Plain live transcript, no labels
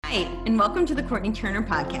Hi, and welcome to the Courtenay Turner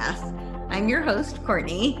podcast. I'm your host,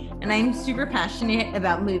 Courtenay, and I'm super passionate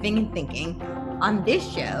about moving and thinking. On this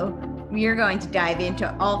show, we are going to dive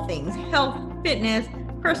into all things health, fitness,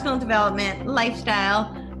 personal development,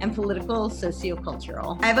 lifestyle, and political,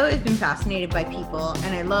 sociocultural. I've always been fascinated by people,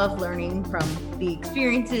 and I love learning from the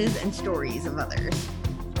experiences and stories of others.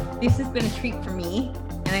 This has been a treat for me,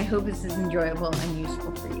 and I hope this is enjoyable and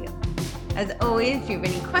useful for you. As always, if you have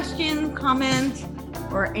any questions, comments,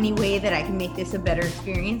 or any way that I can make this a better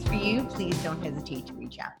experience for you, please don't hesitate to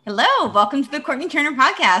reach out. Hello, welcome to the Courtenay Turner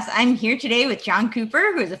podcast. I'm here today with John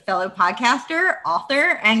Cooper, who is a fellow podcaster,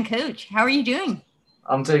 author, and coach. How are you doing?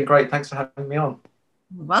 I'm doing great. Thanks for having me on.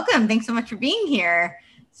 Welcome. Thanks so much for being here.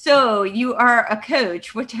 So you are a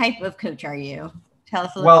coach. What type of coach are you? Tell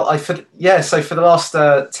us a little. Well, so for the last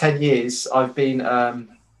 10 years, I've been,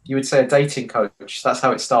 you would say, a dating coach. That's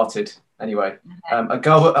how it started. Anyway, a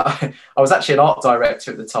girl, I was actually an art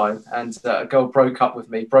director at the time, and a girl broke up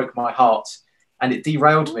with me, broke my heart, and it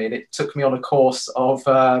derailed me. And it took me on a course of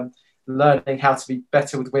learning how to be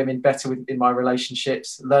better with women, in my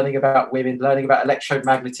relationships, learning about women, learning about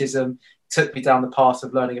electromagnetism. Took me down the path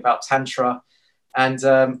of learning about Tantra. And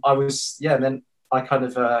then I kind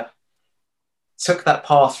of took that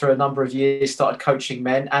path for a number of years, started coaching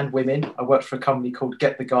men and women. I worked for a company called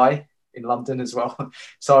Get the Guy in London as well.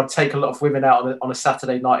 So I'd take a lot of women out on a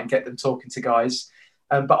Saturday night and get them talking to guys.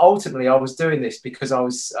 But ultimately I was doing this because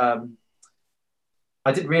I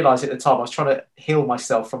didn't realize at the time, I was trying to heal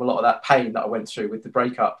myself from a lot of that pain that I went through with the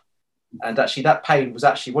breakup. And actually that pain was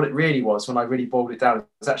actually what it really was when I really boiled it down. It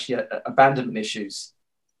was actually abandonment issues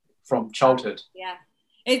from childhood. Yeah.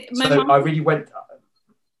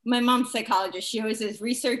 My mom's psychologist. She always says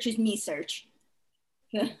research is me search.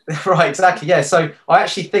 Right, exactly. Yeah. So I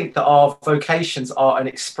actually think that our vocations are an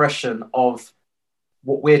expression of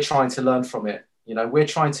what we're trying to learn from it. You know, we're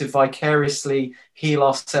trying to vicariously heal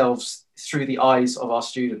ourselves through the eyes of our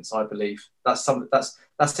students, I believe. That's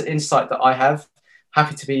an insight that I have.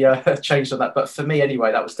 Happy to be changed on that. But for me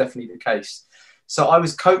anyway, that was definitely the case. So I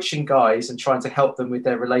was coaching guys and trying to help them with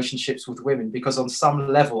their relationships with women, because on some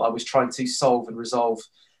level I was trying to solve and resolve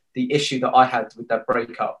the issue that I had with that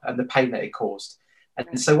breakup and the pain that it caused.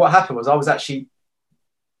 And so what happened was I was actually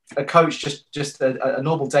a coach, just a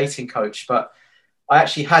normal dating coach, but I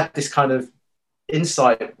actually had this kind of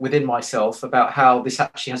insight within myself about how this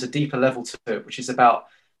actually has a deeper level to it, which is about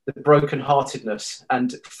the brokenheartedness.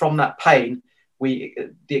 And from that pain, the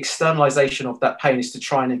externalization of that pain is to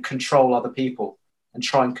try and control other people and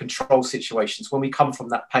try and control situations. When we come from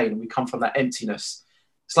that pain, we come from that emptiness.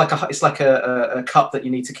 It's like a cup that you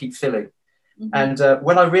need to keep filling. Mm-hmm. And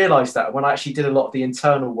when I realized that, when I actually did a lot of the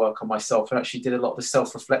internal work on myself and actually did a lot of the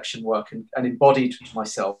self-reflection work and embodied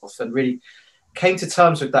myself and really came to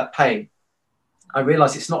terms with that pain, I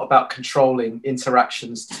realized it's not about controlling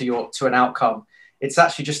interactions to an outcome. It's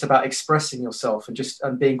actually just about expressing yourself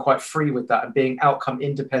and being quite free with that and being outcome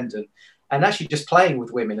independent and actually just playing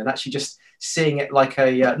with women and actually just seeing it like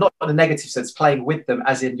not in a negative sense, playing with them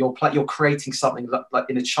as in you're creating something like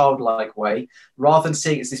in a childlike way, rather than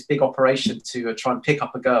seeing it as this big operation to try and pick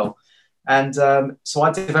up a girl. And so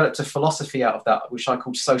I developed a philosophy out of that, which I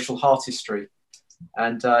called social heartistry.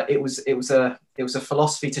 And it was a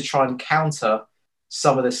philosophy to try and counter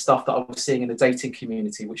some of the stuff that I was seeing in the dating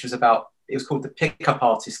community, which was it was called the pickup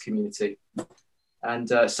artist community. And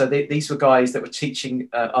so these were guys that were teaching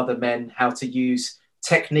other men how to use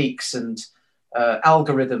techniques and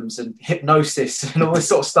algorithms and hypnosis and all this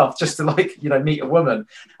sort of stuff just to meet a woman.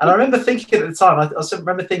 And I remember thinking at the time, I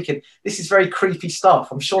remember thinking, this is very creepy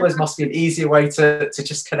stuff. I'm sure there must be an easier way to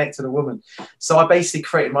just connect with a woman. So I basically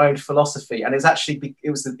created my own philosophy, and it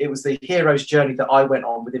was the hero's journey that I went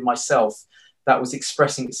on within myself that was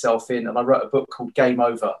expressing itself in, and I wrote a book called Game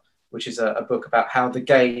Over, which is a book about how the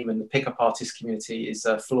game and the pickup artist community is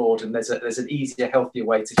flawed, and there's an easier, healthier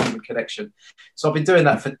way to human connection. So I've been doing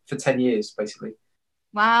that for 10 years, basically.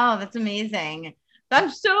 Wow, that's amazing. I'm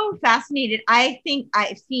so fascinated. I think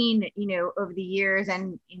I've seen, over the years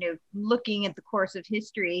and, looking at the course of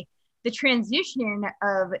history, the transition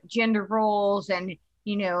of gender roles and,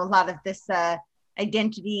 a lot of this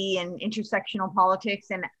identity and intersectional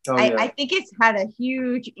politics. And I think it's had a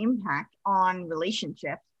huge impact on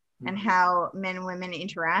relationships and how men and women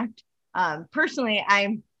interact. Personally,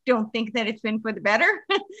 I don't think that it's been for the better,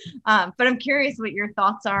 but I'm curious what your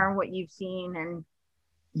thoughts are and what you've seen. And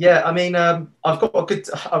yeah, I mean, I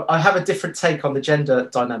have a different take on the gender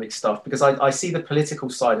dynamic stuff because I see the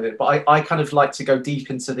political side of it, but I kind of like to go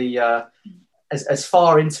deep into the, as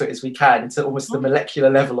far into it as we can, into almost the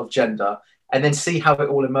molecular level of gender, and then see how it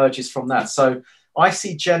all emerges from that. So I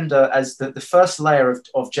see gender as the first layer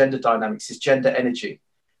of gender dynamics is gender energy.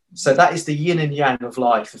 So that is the yin and yang of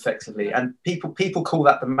life, effectively. And people call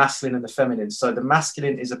that the masculine and the feminine. So the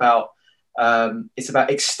masculine is about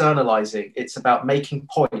externalizing. It's about making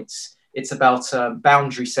points. It's about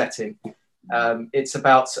boundary setting. It's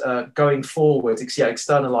about going forward,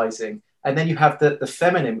 externalizing. And then you have the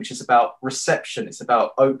feminine, which is about reception. It's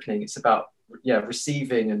about opening. It's about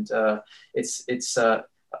receiving, and it's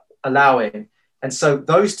allowing. And so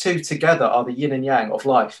those two together are the yin and yang of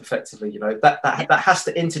life, effectively. You know, that has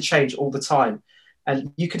to interchange all the time.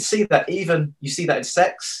 And you can see that you see that in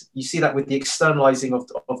sex, you see that with the externalizing of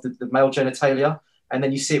the male genitalia, and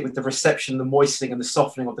then you see it with the reception, the moistening and the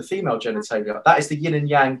softening of the female genitalia. That is the yin and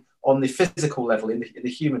yang on the physical level, in the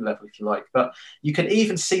human level, if you like. But you can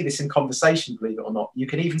even see this in conversation, believe it or not. You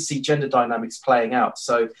can even see gender dynamics playing out.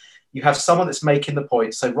 So you have someone that's making the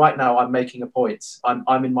point. So right now I'm making a point.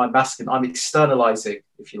 I'm in my masculine. I'm externalizing,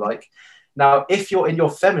 if you like. Now, if you're in your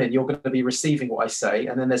feminine, you're going to be receiving what I say,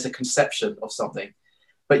 and then there's a conception of something.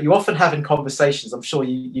 But you often have in conversations, I'm sure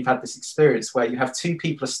you've had this experience, where you have two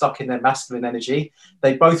people are stuck in their masculine energy.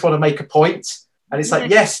 They both want to make a point, and it's like,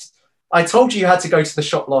 yes, I told you had to go to the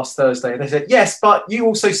shop last Thursday. And they said, yes, but you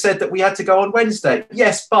also said that we had to go on Wednesday.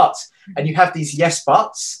 Yes, but. And you have these yes,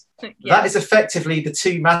 buts. Yeah. That is effectively the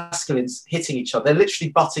two masculines hitting each other. They're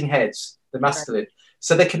literally butting heads, the masculine.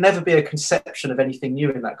 So there can never be a conception of anything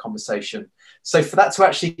new in that conversation. So for that to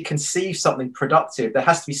actually conceive something productive, there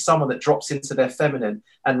has to be someone that drops into their feminine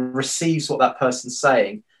and receives what that person's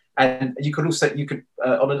saying. And you could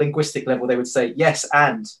on a linguistic level, they would say yes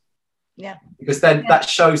and. Yeah. Because then that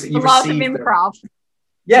shows that you receive improv.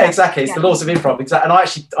 Yeah, exactly. It's the laws of improv. Exactly.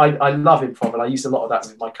 And I love improv, and I use a lot of that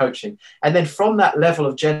with my coaching. And then from that level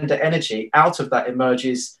of gender energy, out of that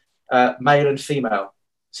emerges male and female.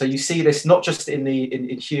 So you see this not just in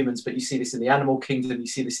humans, but you see this in the animal kingdom. You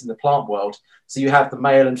see this in the plant world. So you have the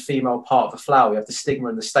male and female part of the flower. You have the stigma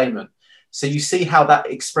and the stamen. So you see how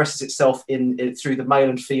that expresses itself through the male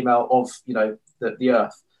and female of the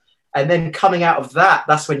earth. And then coming out of that,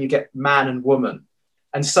 that's when you get man and woman.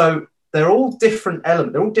 And so they're all different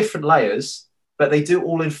elements, they're all different layers, but they do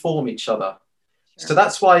all inform each other. Sure. So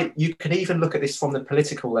that's why you can even look at this from the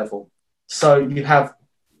political level. So you have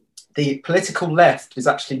the political left is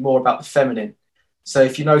actually more about the feminine. So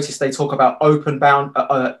if you notice, they talk about open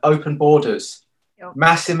borders,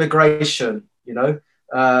 mass immigration,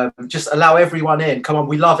 just allow everyone in. Come on,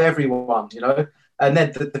 we love everyone, And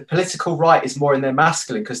then the political right is more in their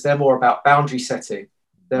masculine, because they're more about boundary setting.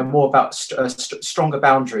 They're more about stronger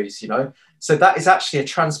boundaries, So that is actually a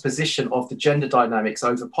transposition of the gender dynamics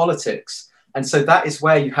over politics. And so that is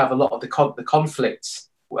where you have a lot of the conflicts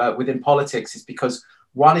within politics, is because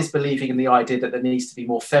one is believing in the idea that there needs to be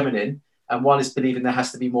more feminine, and one is believing there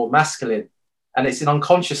has to be more masculine. And it's an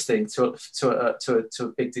unconscious thing to a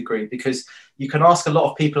big degree, because you can ask a lot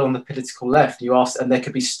of people on the political left, and there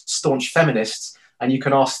could be staunch feminists, and you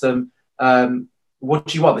can ask them, what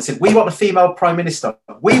do you want? They said, we want a female prime minister.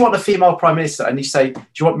 We want a female prime minister. And you say, do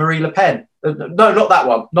you want Marie Le Pen? No, not that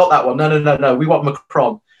one. Not that one. No. We want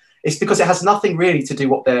Macron. It's because it has nothing really to do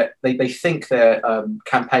what they think they're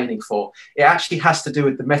campaigning for. It actually has to do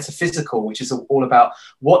with the metaphysical, which is all about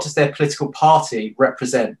what does their political party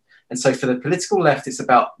represent. And so for the political left, it's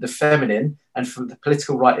about the feminine, and for the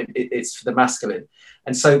political right, it's for the masculine.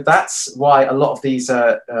 And so that's why a lot of these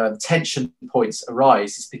tension points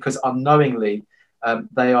arise, is because unknowingly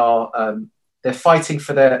they're fighting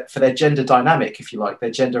for their gender dynamic, if you like,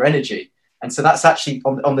 their gender energy. And so that's actually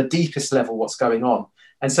on the deepest level what's going on.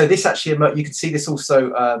 And so this actually, you can see this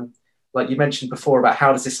also, like you mentioned before, about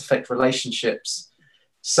how does this affect relationships.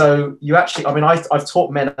 So you actually, I've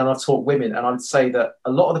taught men and I've taught women, and I would say that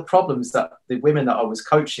a lot of the problems that the women that I was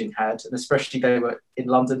coaching had, and especially they were in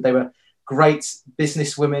London, they were great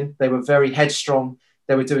business women. They were very headstrong.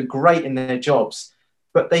 They were doing great in their jobs,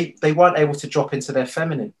 but they weren't able to drop into their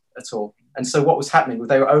feminine at all. And so what was happening was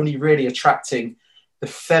they were only really attracting the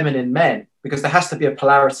feminine men, because there has to be a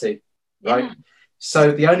polarity, right? Yeah.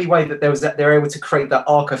 So the only way that they're able to create that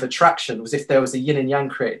arc of attraction was if there was a yin and yang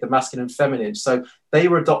created, the masculine and feminine. So they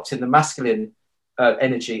were adopting the masculine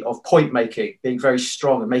energy of point making, being very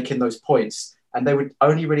strong and making those points. And they would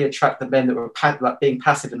only really attract the men that were being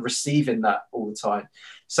passive and receiving that all the time.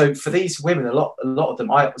 So for these women, a lot of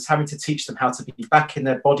them, I was having to teach them how to be back in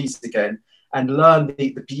their bodies again and learn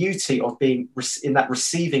the beauty of being in that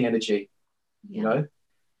receiving energy,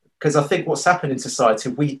 Because I think what's happened in society,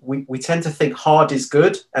 we tend to think hard is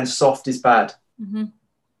good and soft is bad. Mm-hmm.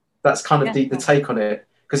 That's kind of the take on it.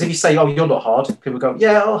 Because if you say, oh, you're not hard, people go,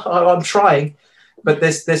 yeah, I'm trying. But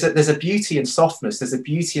there's a beauty in softness. There's a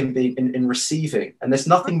beauty in being in receiving, and there's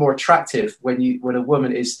nothing more attractive when a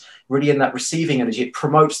woman is really in that receiving energy. It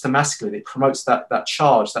promotes the masculine. It promotes that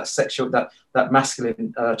charge, that sexual, that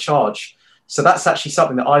masculine charge. So that's actually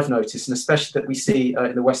something that I've noticed, and especially that we see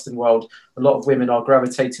in the Western world, a lot of women are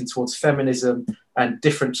gravitating towards feminism and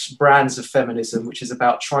different brands of feminism, which is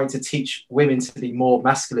about trying to teach women to be more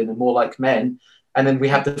masculine and more like men. And then we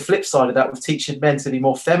have the flip side of that with teaching men to be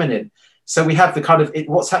more feminine. So we have the kind of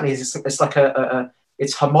what's happening is it's like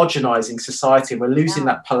it's homogenizing society, and we're losing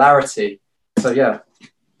that polarity. So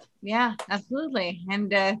yeah, absolutely.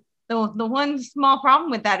 And the one small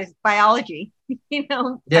problem with that is biology. Yes,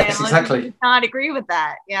 biology exactly. does not agree with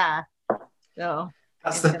that. Yeah. So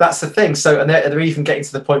that's the thing. So, and they're even getting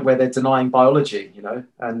to the point where they're denying biology,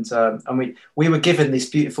 and we were given this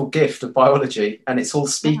beautiful gift of biology, and it's all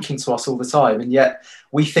speaking to us all the time, and yet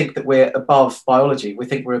we think that we're above biology. We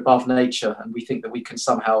think we're above nature, and we think that we can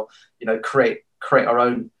somehow, create our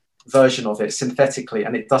own version of it synthetically,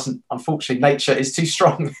 and it doesn't. Unfortunately, nature is too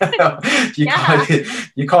strong. You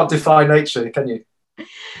can't defy nature, can you?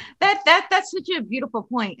 That's such a beautiful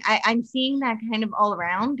point. I'm seeing that kind of all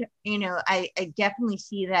around. I definitely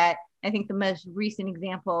see that. I think the most recent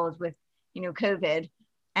example is with COVID,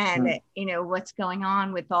 and what's going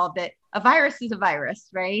on with all that. A virus is a virus,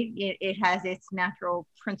 right? It has its natural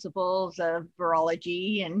principles of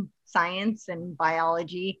virology and science and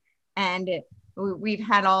biology, and we've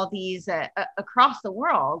had all these across the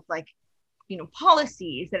world, like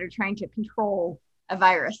policies that are trying to control a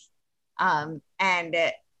virus, and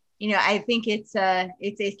I think it's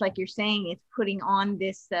like you're saying, it's putting on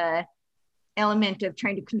this element of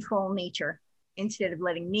trying to control nature instead of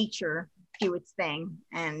letting nature do its thing,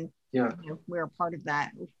 and we're a part of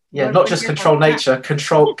that. Not just control nature,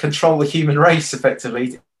 control the human race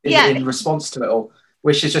effectively in response to it all,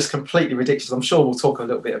 which is just completely ridiculous. I'm sure we'll talk a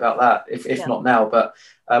little bit about that if not now, but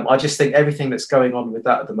I just think everything that's going on with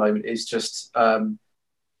that at the moment is just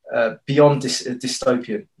beyond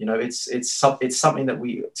dystopian. It's something that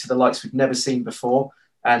we to the likes we've never seen before,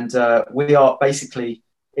 and we are basically.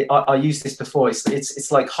 I used this before.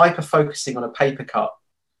 It's like hyper focusing on a paper cut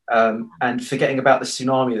and forgetting about the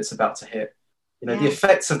tsunami that's about to hit. The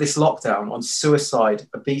effects of this lockdown on suicide,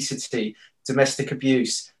 obesity, domestic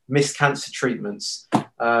abuse, missed cancer treatments,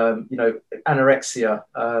 anorexia,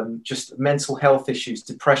 just mental health issues,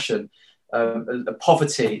 depression.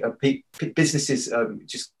 Poverty, businesses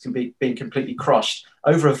just being completely crushed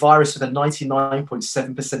over a virus with a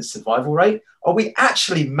 99.7% survival rate. Are we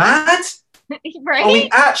actually mad? Right? Are we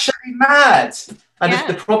actually mad? And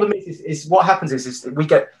the problem is what happens is we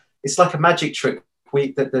get, it's like a magic trick.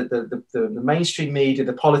 The mainstream media,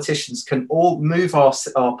 the politicians can all move our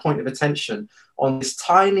point of attention on this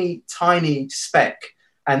tiny speck,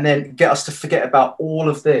 and then get us to forget about all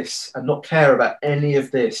of this and not care about any of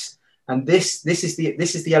this. And this is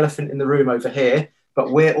the elephant in the room over here,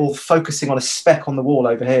 but we're all focusing on a speck on the wall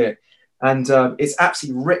over here. And it's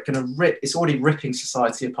absolutely it's already ripping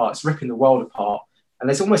society apart. It's ripping the world apart. And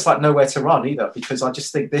there's almost like nowhere to run either, because I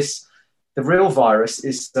just think the real virus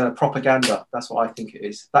is propaganda. That's what I think it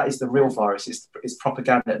is. That is the real virus, is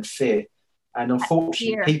propaganda and fear. And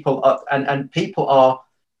unfortunately, people are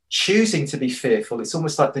choosing to be fearful. It's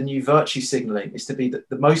almost like the new virtue signaling is to be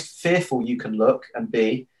the most fearful you can look and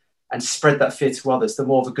be, and spread that fear to others, the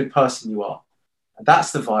more of a good person you are. And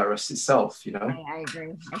that's the virus itself, I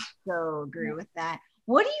agree. I so agree with that.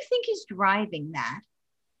 What do you think is driving that?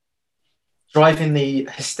 Driving the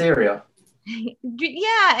hysteria.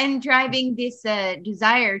 Yeah, and driving this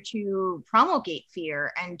desire to promulgate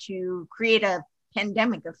fear and to create a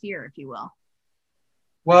pandemic of fear, if you will.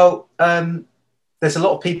 Well, there's a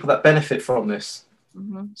lot of people that benefit from this.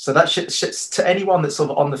 Mm-hmm. So that should, to anyone that's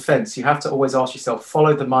sort of on the fence, you have to always ask yourself,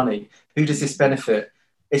 follow the money. Who does this benefit?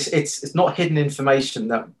 It's not hidden information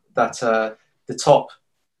that the top,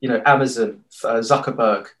 Amazon,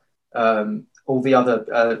 Zuckerberg, all the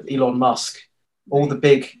other Elon Musk, all the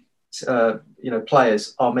big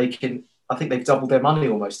players are making. I think they've doubled their money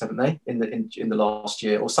almost, haven't they, in the last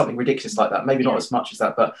year, or something ridiculous like that? Maybe not as much as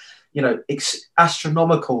that, but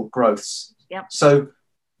astronomical growths. Yep. So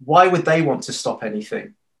why would they want to stop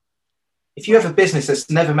anything? If you have a business that's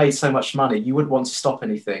never made so much money, you wouldn't want to stop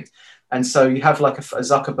anything. And so you have like a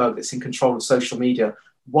Zuckerberg that's in control of social media.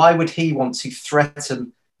 Why would he want to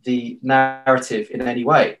threaten the narrative in any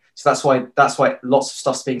way? So that's why lots of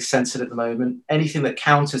stuff's being censored at the moment. Anything that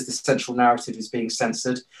counters the central narrative is being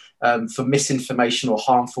censored for misinformation or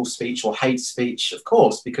harmful speech or hate speech, of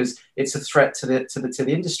course, because it's a threat to the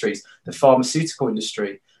industries. The pharmaceutical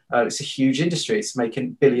industry, it's a huge industry. It's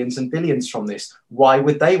making billions and billions from this. Why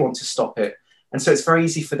would they want to stop it? And so it's very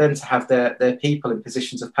easy for them to have their people in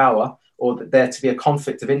positions of power, or there to be a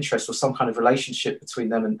conflict of interest or some kind of relationship between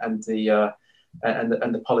them and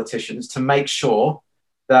the politicians, to make sure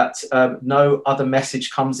that no other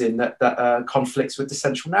message comes in that conflicts with the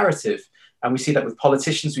central narrative. And we see that with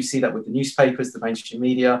politicians, we see that with the newspapers, the mainstream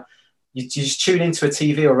media. You just tune into a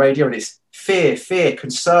TV or radio and it's fear,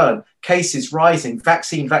 concern, cases rising,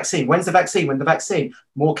 vaccine. When's the vaccine? When the vaccine?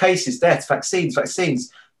 More cases, deaths, vaccines.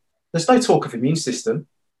 There's no talk of immune system.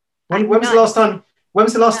 When was the last time? When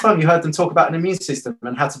was the last time you heard them talk about an immune system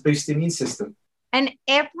and how to boost the immune system? And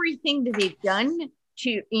everything that they've done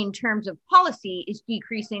in terms of policy is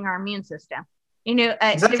decreasing our immune system.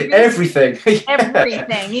 Exactly. Really, everything.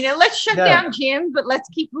 Everything. Let's shut down gyms, but let's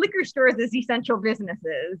keep liquor stores as essential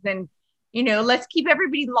businesses. And, let's keep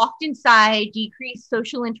everybody locked inside, decrease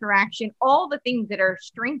social interaction, all the things that are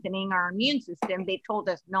strengthening our immune system, they've told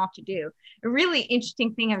us not to do. A really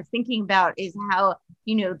interesting thing I was thinking about is how,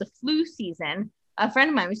 the flu season, a friend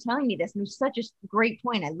of mine was telling me this, and it was such a great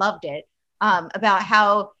point. I loved it, about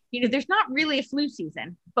how, there's not really a flu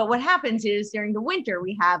season, but what happens is during the winter,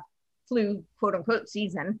 we have flu, quote unquote,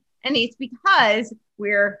 season. And it's because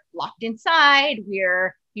we're locked inside,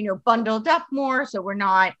 we're, bundled up more. So we're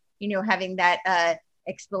not, having that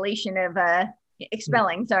expelling of our,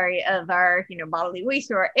 bodily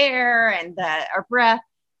waste or our air and our breath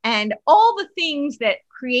and all the things that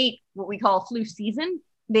create what we call flu season.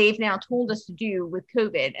 They've now told us to do with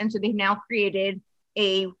COVID. And so they've now created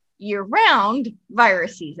a year-round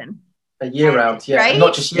virus season. A year-round, yeah. Right? And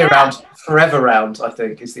not just year-round, forever round, I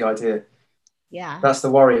think, is the idea. Yeah. That's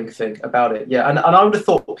the worrying thing about it. Yeah. And I would have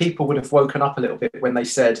thought people would have woken up a little bit when they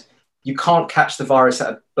said, you can't catch the virus at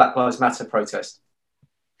a Black Lives Matter protest.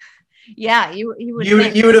 Yeah, you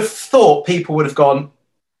would have thought people would have gone,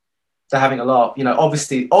 they're having a laugh.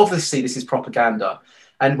 Obviously this is propaganda.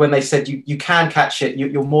 And when they said you can catch it,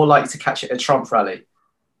 you're more likely to catch it at a Trump rally.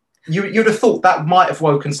 You'd have thought that might have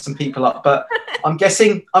woken some people up, but I'm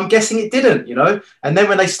guessing it didn't, And then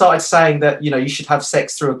when they started saying that, you should have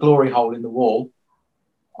sex through a glory hole in the wall,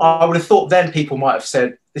 I would have thought then people might have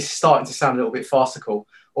said, this is starting to sound a little bit farcical.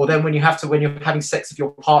 Or then when you're having sex with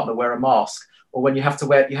your partner, wear a mask. Or when you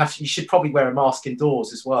should probably wear a mask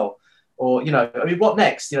indoors as well. Or, what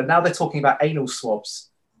next? Now they're talking about anal swabs,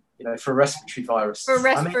 for a respiratory virus.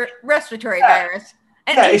 Respiratory virus.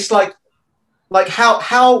 And it's like how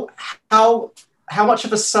much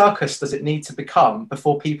of a circus does it need to become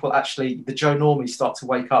before people actually, the Joe Normies, start to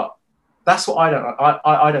wake up? That's what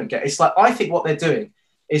I don't get. It's like, I think what they're doing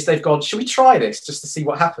is they've gone, should we try this just to see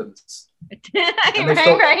what happens?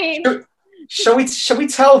 Right. Shall we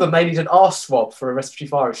tell them they need an arse swab for a respiratory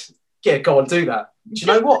virus? Yeah, go on, do that. Do you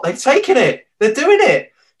know what? They've taken it. They're doing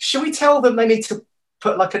it. Should we tell them they need to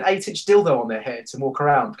put like an 8-inch dildo on their head to walk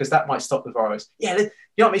around because that might stop the virus? Yeah, you know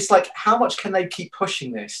what I mean? It's like, how much can they keep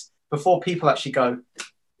pushing this before people actually go,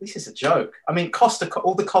 this is a joke? I mean, Costa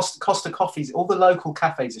coffees, all the local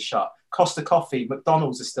cafes are shut. Costa Coffee,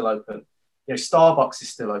 McDonald's is still open. Starbucks is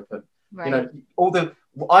still open. Right.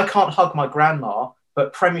 I can't hug my grandma,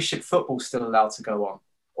 but Premiership football's still allowed to go on,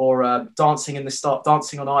 or dancing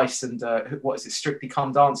on ice, and Strictly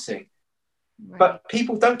Come Dancing. Right. But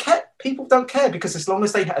people don't care. People don't care because as long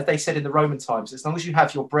as they said in the Roman times, as long as you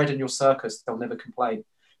have your bread and your circus, they'll never complain.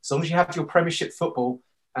 As long as you have your Premiership football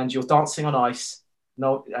and you're dancing on ice,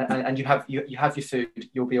 and you have your food,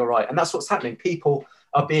 you'll be all right. And that's what's happening. People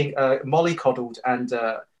are being mollycoddled and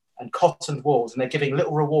cottoned wooled, and they're giving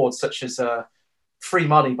little rewards such as free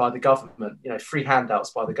money by the government, free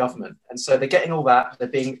handouts by the government. And so they're getting all that. They're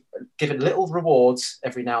being given little rewards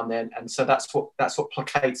every now and then. And so that's what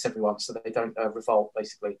placates everyone so that they don't revolt,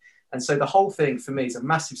 basically. And so the whole thing for me is a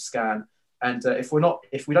massive scam. And if we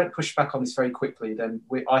don't push back on this very quickly, then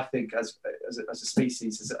I think as a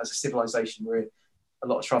species, as a civilization, we're in a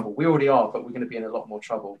lot of trouble. We already are, but we're going to be in a lot more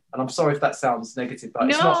trouble. And I'm sorry if that sounds negative, but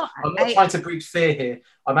it's not. I'm not trying to breed fear here.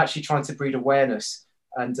 I'm actually trying to breed awareness.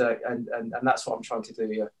 And that's what I'm trying to do.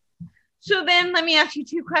 Yeah. So then let me ask you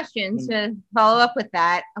two questions to follow up with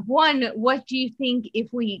that. One, what do you think if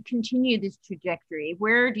we continue this trajectory,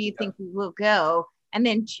 where do you think we will go? And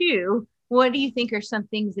then two, what do you think are some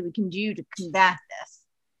things that we can do to combat this?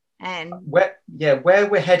 And where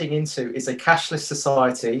we're heading into is a cashless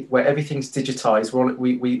society where everything's digitized.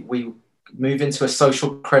 We move into a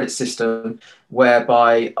social credit system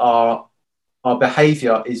whereby our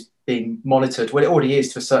behavior is being monitored. Well, it already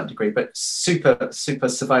is to a certain degree, but super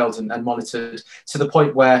surveilled and monitored to the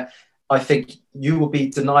point where I think you will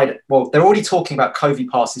be denied. Well, they're already talking about COVID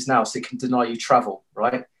passes now, so it can deny you travel,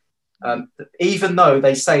 right? Even though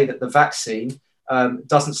they say that the vaccine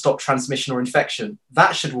doesn't stop transmission or infection.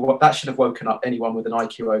 That should have woken up anyone with an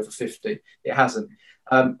IQ over 50. It hasn't.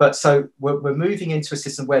 But so we're moving into a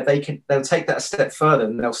system where they'll take that a step further,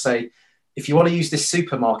 and they'll say, if you want to use this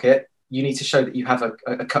supermarket, you need to show that you have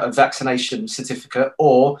a vaccination certificate,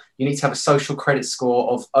 or you need to have a social credit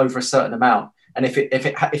score of over a certain amount. And if it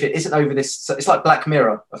isn't over this, so it's like Black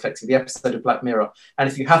Mirror, effectively, the episode of Black Mirror. And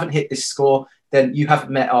if you haven't hit this score, then you haven't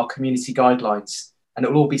met our community guidelines. And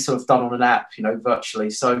it will all be sort of done on an app, virtually.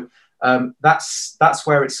 So that's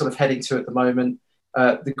where it's sort of heading to at the moment.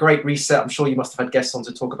 The Great Reset, I'm sure you must have had guests on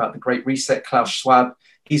to talk about the Great Reset. Klaus Schwab,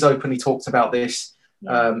 he's openly talked about this.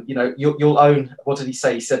 Yeah. You'll own, what did he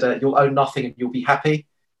say? He said, you'll own nothing and you'll be happy.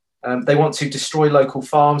 They want to destroy local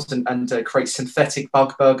farms and create synthetic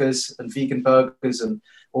bug burgers and vegan burgers and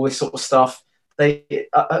all this sort of stuff. They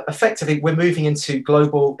effectively, we're moving into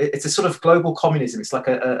global, it's a sort of global communism. It's like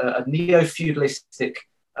a neo-feudalistic,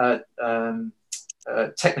 technocratic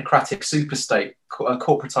superstate, a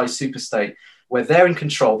corporatized superstate, where they're in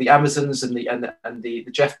control. The Amazons and the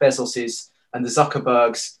Jeff Bezoses and the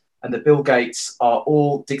Zuckerbergs and the Bill Gates are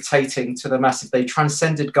all dictating to the massive. They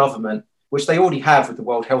transcended government, which they already have with the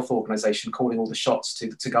World Health Organization calling all the shots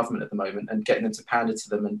to government at the moment and getting them to pander to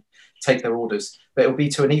them and take their orders. But it will be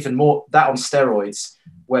to an even more, that on steroids,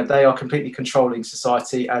 where they are completely controlling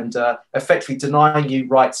society and effectively denying you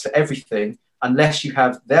rights for everything unless you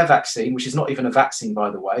have their vaccine, which is not even a vaccine, by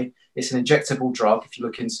the way. It's an injectable drug, if you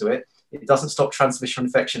look into it. It doesn't stop transmission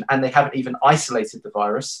infection, and they haven't even isolated the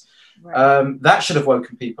virus. Right. That should have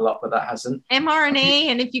woken people up, but that hasn't. mRNA,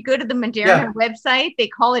 and if you go to the Moderna website, they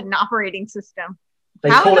call it an operating system. They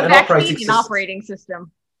call it an operating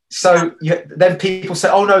system. So then people say,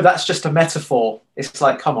 oh no, that's just a metaphor. It's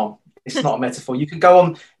like, come on, it's not a metaphor. You can go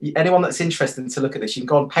on, anyone that's interested to look at this, you can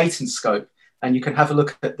go on Patent Scope and you can have a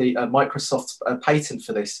look at the Microsoft patent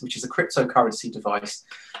for this, which is a cryptocurrency device,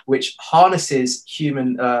 which harnesses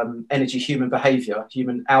human energy, human behavior,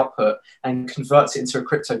 human output, and converts it into a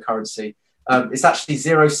cryptocurrency. It's actually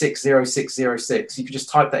 060606. You can just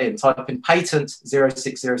type that in, type in patent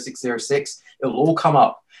 060606. It'll all come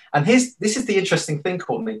up. And this is the interesting thing,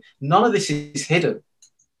 Courtney. None of this is hidden.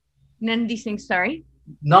 None of these things, sorry?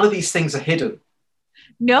 None of these things are hidden.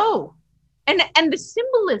 No. And the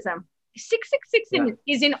symbolism, 666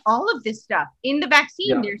 is in all of this stuff. In the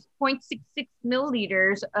vaccine, there's 0.66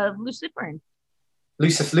 milliliters of luciferin.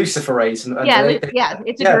 Luciferase.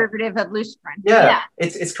 It's a derivative of luciferin. Yeah.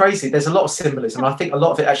 It's crazy. There's a lot of symbolism. I think a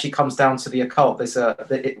lot of it actually comes down to the occult.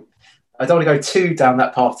 I don't want to go too down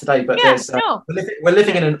that path today, but we're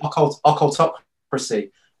living in an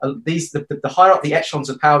occultocracy. The higher up the echelons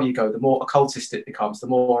of power you go, the more occultist it becomes. The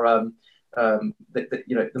more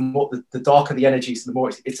the darker the energies, the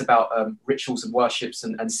more it's about rituals and worships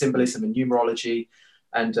and symbolism and numerology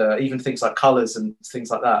and even things like colors and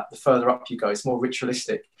things like that. The further up you go, it's more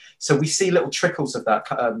ritualistic. So we see little trickles of that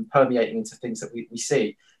permeating into things that we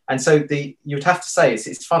see. And so you'd have to say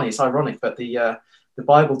it's funny, it's ironic, but the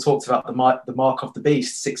Bible talks about the mark of the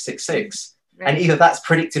beast, 666, right. And either that's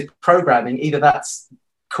predictive programming, either that's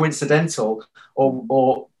coincidental,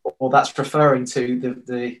 or that's referring to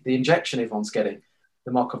the injection everyone's getting,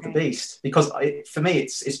 the mark of the beast. Because for me,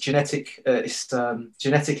 it's genetic. It's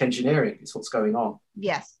genetic engineering. Is what's going on.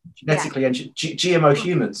 Yes, genetically GMO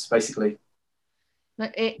humans, basically.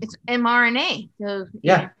 But it's mRNA. So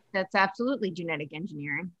that's absolutely genetic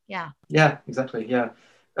engineering. Yeah. Yeah, exactly. Yeah.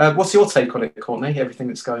 What's your take on it, Courtney? Everything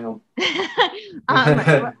that's going on.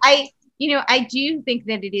 I do think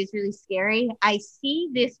that it is really scary. I see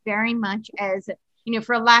this very much as,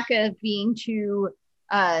 for lack of being too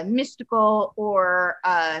mystical or,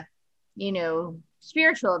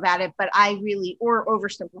 spiritual about it, but or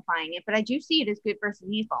oversimplifying it, but I do see it as good versus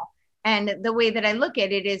evil. And the way that I look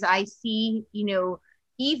at it is I see,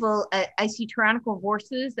 evil, I see tyrannical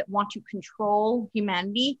forces that want to control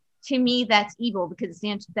humanity. To me, that's evil because it's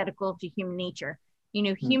antithetical to human nature.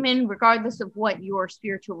 Human, regardless of what your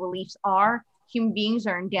spiritual beliefs are, human beings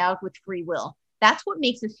are endowed with free will. That's what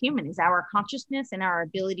makes us human, is our consciousness and our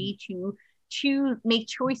ability to make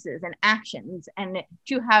choices and actions and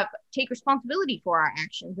to take responsibility for our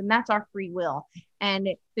actions. And that's our free will. And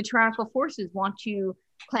the tyrannical forces want to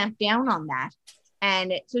clamp down on that.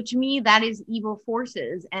 And so to me, that is evil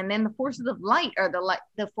forces. And then the forces of light are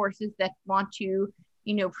the forces that want to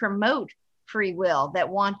promote free will, that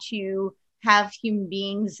want to have human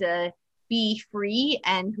beings be free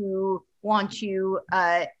and who want to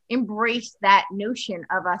embrace that notion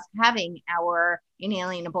of us having our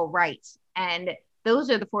inalienable rights. And those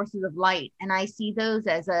are the forces of light. And I see those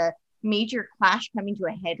as a major clash coming to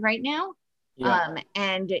a head right now.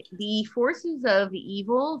 And the forces of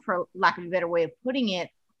evil, for lack of a better way of putting it,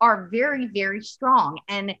 are very, very strong.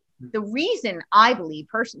 And the reason I believe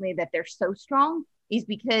personally that they're so strong is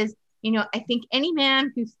because, I think any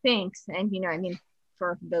man who thinks, and,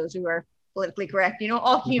 for those who are politically correct,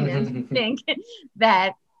 all humans think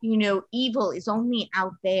that, evil is only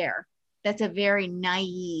out there. That's a very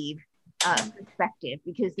naive perspective,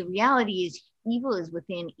 because the reality is evil is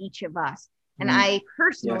within each of us. And I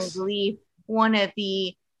personally believe one of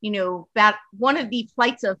the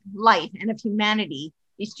plights of life and of humanity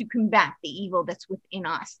is to combat the evil that's within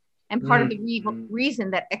us. And part of the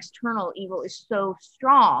reason that external evil is so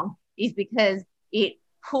strong is because it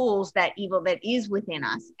pulls that evil that is within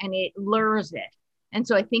us and it lures it. And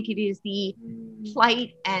so I think it is the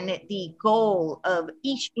plight and the goal of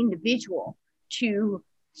each individual to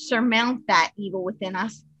surmount that evil within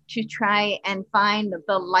us, to try and find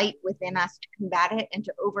the light within us to combat it and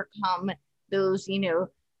to overcome those,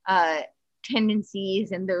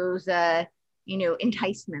 tendencies and those,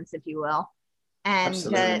 enticements, if you will. And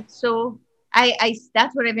so I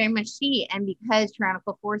that's what I very much see. And because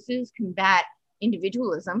tyrannical forces combat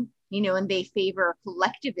individualism, and they favor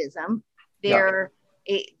collectivism,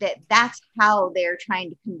 that's how they're trying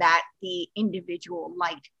to combat the individual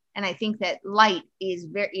light. And I think that light is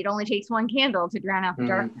it only takes one candle to drown out the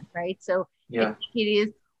darkness, right? So I think it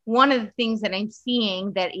is one of the things that I'm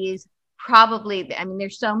seeing that is probably,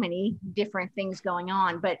 there's so many different things going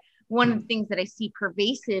on, but one of the things that I see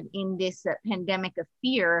pervasive in this pandemic of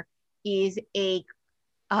fear is a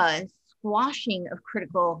squashing of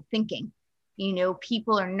critical thinking.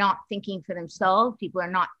 People are not thinking for themselves. People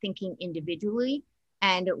are not thinking individually.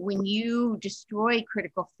 And when you destroy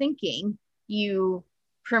critical thinking, you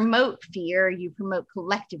promote fear, you promote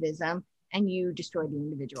collectivism, and you destroy the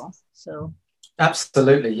individual. So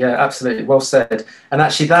absolutely, yeah, absolutely, well said. And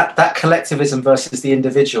actually that collectivism versus the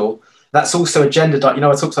individual, that's also a gender I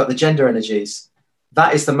talked about the gender energies.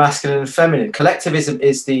 That is the masculine and feminine. Collectivism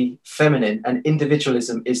is the feminine and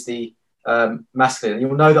individualism is the masculine. And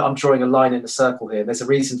you'll know that I'm drawing a line in the circle here. There's a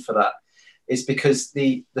reason for that. It's because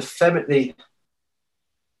I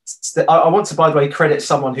want to, by the way, credit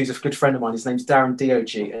someone who's a good friend of mine. His name's Darren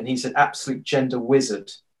Dog, and he's an absolute gender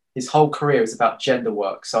wizard. His whole career is about gender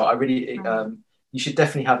work. So I really, you should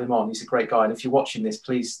definitely have him on. He's a great guy. And if you're watching this,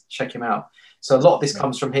 please check him out. So a lot of this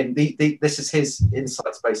comes from him. This is his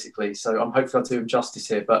insights, basically. So I'm hopefully I'll do him justice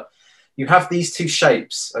here. But you have these two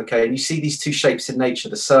shapes, okay? And you see these two shapes in nature,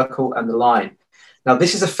 the circle and the line. Now,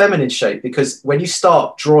 this is a feminine shape because when you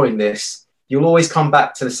start drawing this, you'll always come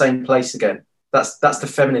back to the same place again. That's the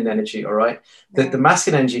feminine energy, all right? The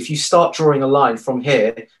masculine energy, if you start drawing a line from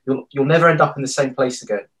here, you'll never end up in the same place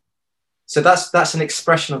again. So that's an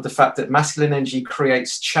expression of the fact that masculine energy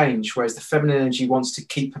creates change, whereas the feminine energy wants to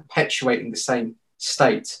keep perpetuating the same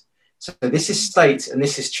state. So this is state and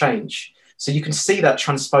this is change. So you can see that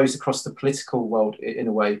transposed across the political world in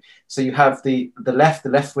a way. So you have the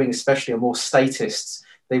left wing especially are more statists.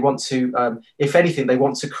 They want to, if anything, they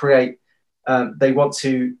want to create, they want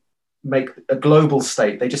to make a global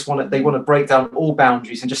state. They want to break down all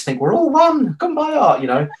boundaries and just think we're all one,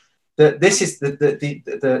 kumbaya, This is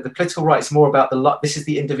the political right is more about this is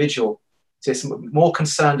the individual. So it's more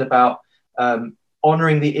concerned about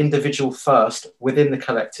honoring the individual first within the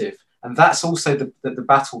collective. And that's also the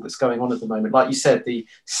battle that's going on at the moment. Like you said, the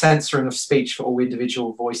censoring of speech for all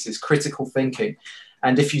individual voices, critical thinking.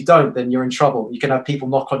 And if you don't, then you're in trouble. You can have people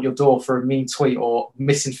knock on your door for a mean tweet or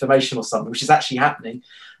misinformation or something, which is actually happening.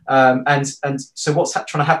 And so what's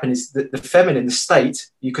trying to happen is the feminine, the state,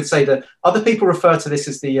 you could say that other people refer to this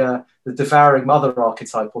as the devouring mother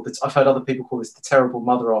archetype, or I've heard other people call this the terrible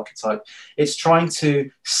mother archetype. It's trying to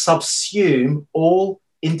subsume all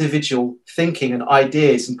individual thinking and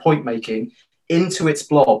ideas and point making into its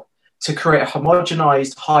blob to create a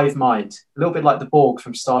homogenized hive mind, a little bit like the Borg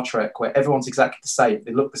from Star Trek, where everyone's exactly the same.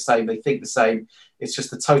 They look the same, they think the same. It's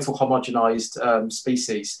just a total homogenized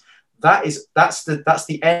species. That's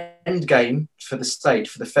the end game for the state,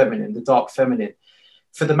 for the feminine, the dark feminine.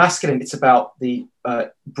 For the masculine, it's about the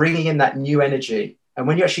bringing in that new energy. And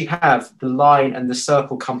when you actually have the line and the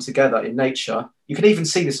circle come together in nature, you can even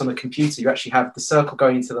see this on a computer. You actually have the circle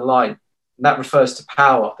going into the line, and that refers to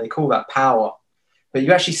power. They call that power. But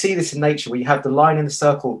you actually see this in nature where you have the line and the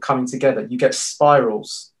circle coming together. You get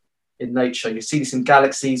spirals in nature. You see this in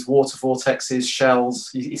galaxies, water vortexes, shells.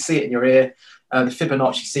 You see it in your ear. The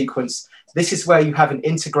Fibonacci sequence. This is where you have an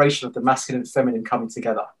integration of the masculine and feminine coming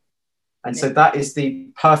together. And so that is the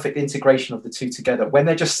perfect integration of the two together. When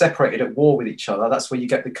they're just separated at war with each other, that's where you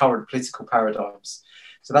get the current political paradigms.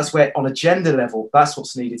 So that's where, on a gender level, that's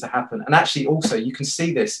what's needed to happen. And actually, also, you can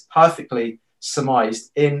see this perfectly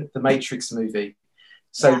surmised in the Matrix movie.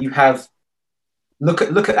 So you have, look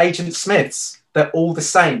at Agent Smiths. They're all the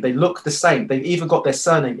same. They look the same. They've even got their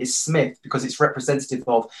surname is Smith because it's representative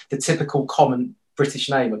of the typical common British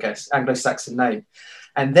name, I guess, Anglo-Saxon name.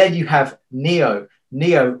 And then you have Neo.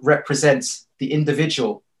 Neo represents the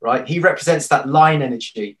individual, right? He represents that line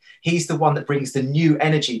energy. He's the one that brings the new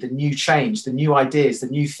energy, the new change, the new ideas, the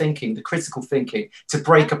new thinking, the critical thinking to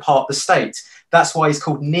break apart the state. That's why he's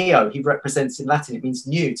called Neo. He represents in Latin, it means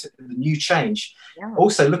new, the new change. Yeah.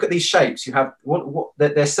 Also, look at these shapes. You have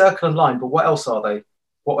they're circle and line, but what else are they?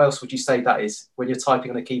 What else would you say that is when you're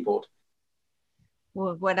typing on a keyboard?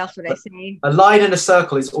 Well, what else would I say? A line and a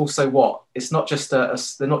circle is also what? It's not just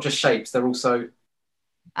they're not just shapes. They're also.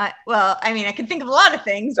 Well, I mean, I can think of a lot of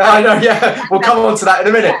things. I know, yeah. We'll come on to that in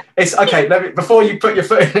a minute. Yeah. It's okay. Before you put your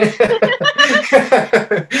foot in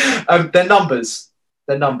it, they're numbers.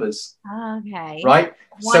 They're numbers. Okay. Right.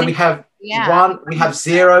 So we have one. We have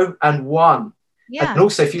 0 and 1. Yeah. And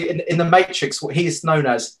also, if you in the Matrix, what he is known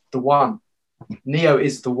as the One. Neo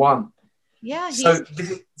is the One. Yeah.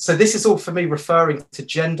 So this is all for me referring to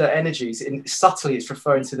gender energies. Subtly, it's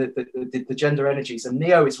referring to the gender energies, and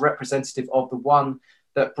Neo is representative of the one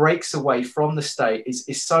that breaks away from the state,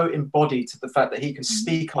 is so embodied to the fact that he can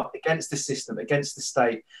speak up against the system, against the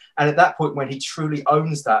state. And at that point, when he truly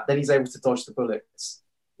owns that, then he's able to dodge the bullets,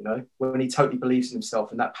 you know, when he totally believes in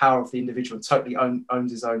himself and that power of the individual and totally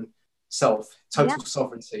owns his own self, total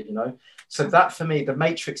sovereignty, you know. So that for me, the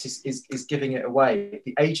Matrix is giving it away.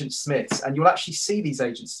 The Agent Smiths, and you'll actually see these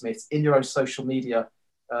Agent Smiths in your own social media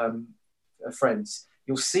friends.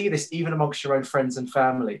 You'll see this even amongst your own friends and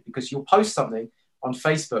family, because you'll post something on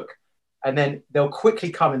Facebook and then they'll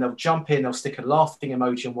quickly come and they'll jump in, they'll stick a laughing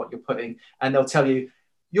emoji on what you're putting, and they'll tell you,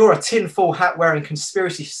 you're a tinfoil hat wearing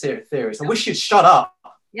conspiracy theorist. I wish you'd shut up.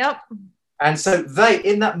 Yep. And so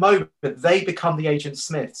in that moment, they become the Agent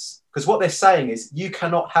Smiths, because what they're saying is, you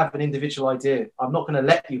cannot have an individual idea. I'm not going to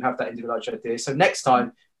let you have that individual idea. So next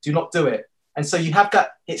time, do not do it. And so you have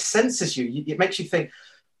that, it censors you. It makes you think,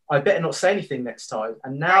 I better not say anything next time.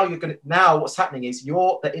 And now what's happening is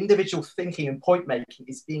the individual thinking and point making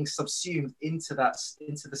is being subsumed into the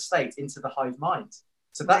state, into the hive mind.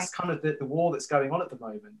 So that's kind of the war that's going on at the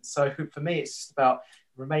moment. So for me, it's just about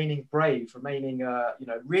remaining brave,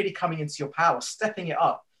 really coming into your power, stepping it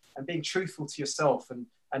up and being truthful to yourself and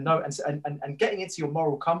getting into your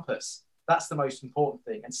moral compass. That's the most important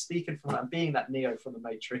thing. And speaking from that and being that Neo from the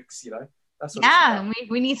Matrix, you know. That's what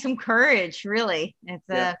we need some courage, really. It's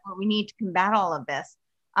what we need to combat all of this.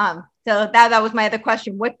 So that was my other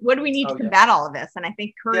question. What do we need to combat all of this? And I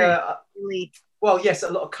think courage really. Well, yes, a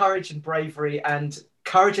lot of courage and bravery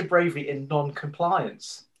in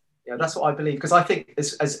non-compliance. Yeah, that's what I believe. Because I think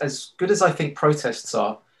as good as I think protests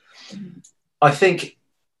are, I think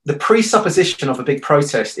the presupposition of a big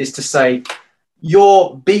protest is to say,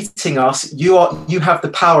 you're beating us, you have the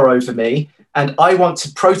power over me, and I want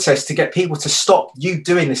to protest to get people to stop you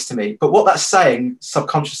doing this to me. But what that's saying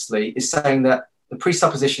subconsciously is saying that the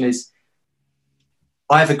presupposition is,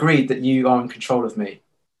 I have agreed that you are in control of me,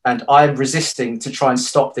 and I'm resisting to try and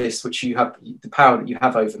stop this, which you have the power that you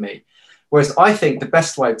have over me. Whereas I think the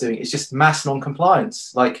best way of doing it is just mass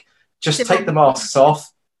non-compliance. Like, just take the masks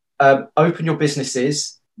off, open your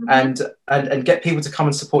businesses, and get people to come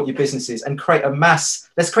and support your businesses, and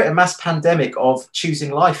let's create a mass pandemic of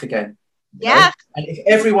choosing life again. Yeah. And if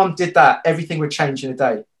everyone did that, everything would change in a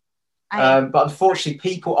day. But unfortunately,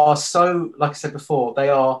 people are so, like I said before, they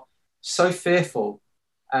are so fearful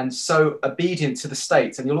and so obedient to the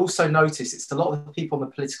state. And you'll also notice it's a lot of the people on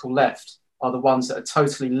the political left are the ones that are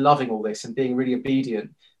totally loving all this and being really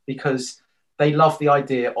obedient, because they love the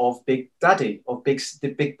idea of Big Daddy, of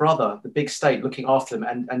the Big Brother, the big state looking after them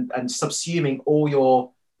and subsuming all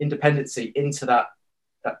your independency into that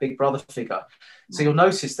Big Brother figure. So you'll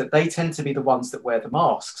notice that they tend to be the ones that wear the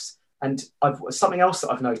masks. And something else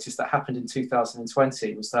that I've noticed that happened in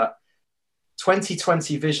 2020 was that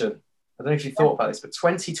 2020 vision. I don't know if you thought about this, but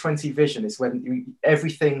 2020 vision is when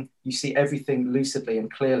you see everything lucidly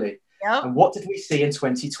and clearly. Yep. And what did we see in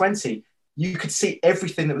 2020? You could see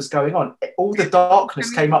everything that was going on. All the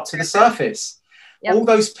darkness came up to the surface. Yep. All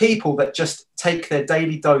those people that just take their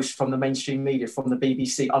daily dose from the mainstream media, from the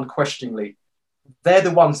BBC, unquestioningly, they're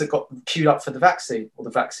the ones that got queued up for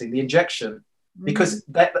the injection, because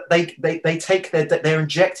they take they're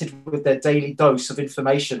injected with their daily dose of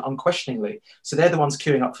information unquestioningly. So they're the ones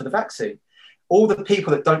queuing up for the vaccine. all the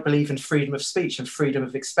people that don't believe in freedom of speech and freedom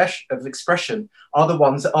of expression are the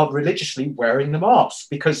ones that are religiously wearing the mask,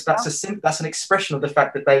 because that's an expression of the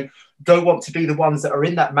fact that they don't want to be the ones that are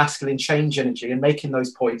in that masculine change energy and making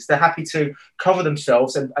those points. They're happy to cover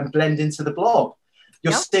themselves and blend into the blob.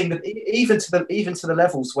 You're seeing that even to the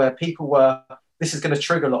levels where people were, this is going to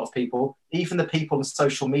trigger a lot of people, even the people on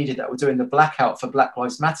social media that were doing the blackout for Black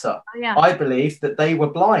Lives Matter. I believe that they were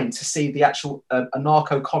blind to see the actual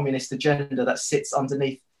anarcho-communist agenda that sits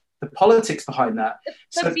underneath the politics behind that.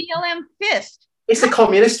 The BLM fist. It's a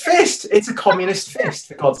communist fist. It's a communist fist,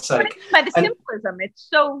 for God's sake. By the symbolism, it's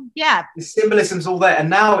so, the symbolism's all there. And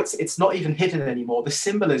now it's not even hidden anymore. The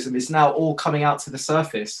symbolism is now all coming out to the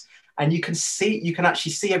surface. And you can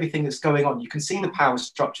actually see everything that's going on. You can see the power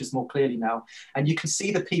structures more clearly now. And you can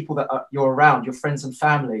see the people that you're around, your friends and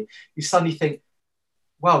family. You suddenly think,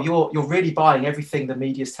 well, you're really buying everything the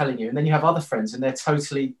media is telling you. And then you have other friends and they're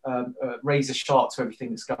totally razor sharp to everything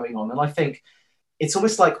that's going on. And I think it's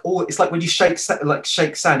almost like it's like when you shake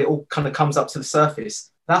sand, it all kind of comes up to the surface.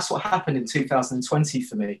 That's what happened in 2020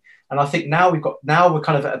 for me. And I think now we're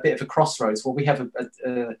kind of at a bit of a crossroads where we have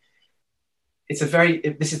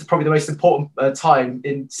this is probably the most important time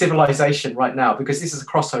in civilization right now, because this is a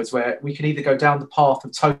crossroads where we can either go down the path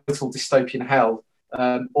of total dystopian hell,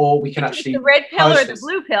 or we can actually the red pill or the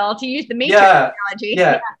blue pill, to use the Matrix analogy.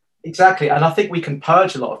 Yeah, exactly. And I think we can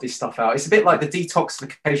purge a lot of this stuff out. It's a bit like the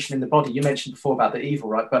detoxification in the body. You mentioned before about the evil,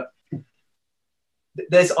 right? But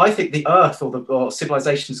I think the earth or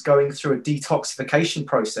civilization is going through a detoxification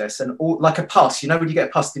process, and all, like a pus. You know, when you get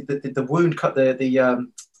a pus, the wound cut,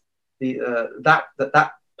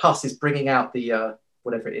 that pus is bringing out the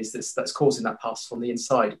whatever it is that's causing that pus from the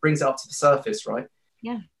inside. It brings it up to the surface, right?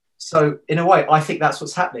 Yeah. So in a way, I think that's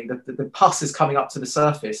what's happening. The pus is coming up to the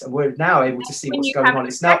surface, and we're now able to see what's going on.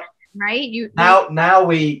 It's now right. Now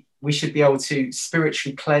we should be able to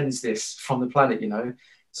spiritually cleanse this from the planet. You know.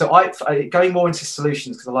 So I going more into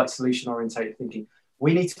solutions, because I like solution orientated thinking.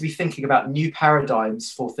 We need to be thinking about new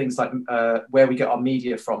paradigms for things like where we get our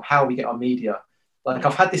media from, how we get our media. Like,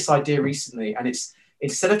 I've had this idea recently, and it's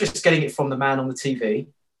instead of just getting it from the man on the TV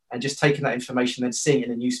and just taking that information and seeing it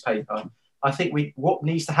in a newspaper, I think what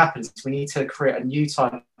needs to happen is we need to create a new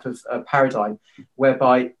type of paradigm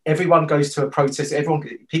whereby everyone goes to a protest,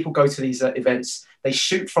 people go to these events, they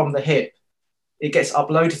shoot from the hip, it gets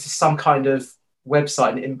uploaded to some kind of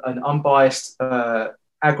website, an unbiased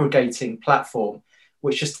aggregating platform,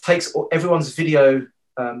 which just takes everyone's video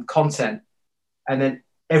content, and then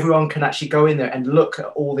everyone can actually go in there and look at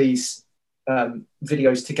all these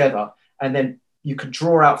videos together, and then you could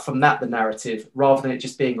draw out from that the narrative, rather than it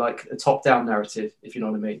just being like a top-down narrative, if you know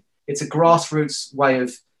what I mean. It's a grassroots way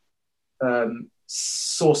of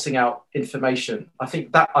sourcing out information. I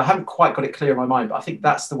think that I haven't quite got it clear in my mind, but I think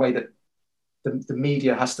that's the way that the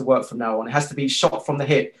media has to work from now on. It has to be shot from the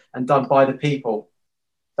hip and done by the people.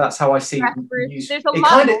 That's how I see news. There's a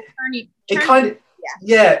lot of it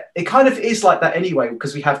kind of is like that anyway,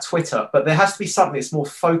 because we have Twitter, but there has to be something that's more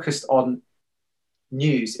focused on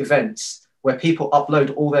news events, where people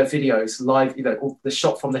upload all their videos live, you know, the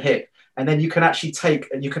shot from the hip, and then you can actually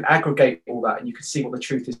take and you can aggregate all that, and you can see what the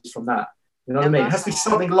truth is from that. You know what I mean? It has to be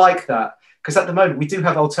something like that, because at the moment we do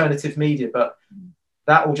have alternative media, but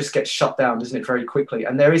that will just get shut down, doesn't it, very quickly.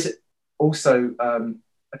 And there is also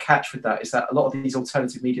a catch with that, is that a lot of these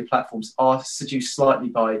alternative media platforms are seduced slightly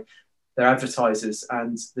by their advertisers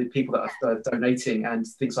and the people that are donating and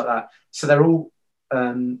things like that. So they're all,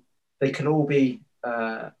 they can all be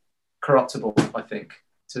corruptible, I think.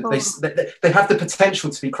 So they have the potential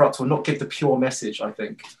to be corruptible, not give the pure message, I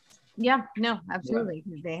think. Yeah, no, absolutely.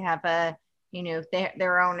 Yeah. They have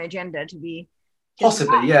their own agenda to be.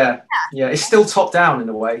 Possibly, yeah. It's still top down in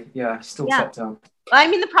a way. Yeah, still top down.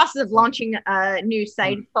 I'm in the process of launching a new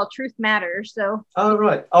site called Truth Matters. So. Oh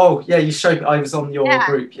right. Oh yeah, you showed. I was on your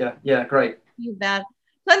group. Yeah, great. You bet.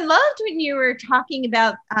 So I loved when you were talking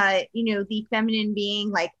about, the feminine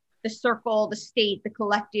being like the circle, the state, the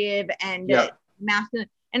collective, and masculine.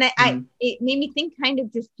 And it made me think kind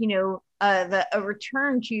of just, a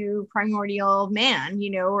return to primordial man,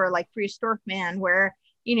 or like prehistoric man, where,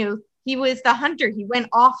 he was the hunter. He went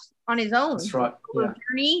off on his own. That's right. Yeah.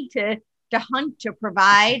 Journey to hunt, to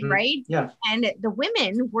provide, right? Yeah. And the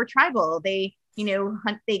women were tribal. They,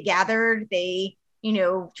 hunt, they gathered, they,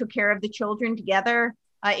 took care of the children together.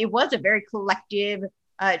 It was a very collective,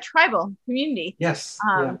 tribal community. Yes.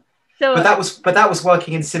 So, but that was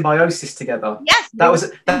working in symbiosis together. Yes. That was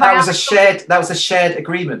a shared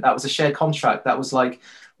agreement. That was a shared contract. That was like,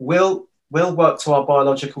 we'll work to our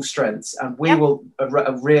biological strengths, and we will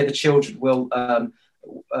rear the children. We'll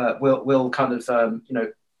kind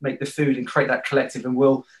of make the food and create that collective, and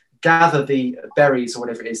we'll gather the berries or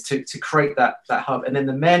whatever it is to create that hub. And then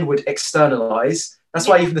the men would externalize. That's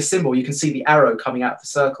why even the symbol, you can see the arrow coming out of the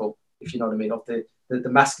circle, if you know what I mean, of the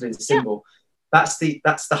masculine symbol. That's the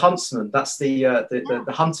huntsman. That's the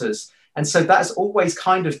hunters. And so that has always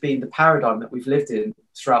kind of been the paradigm that we've lived in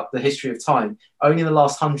throughout the history of time. Only in the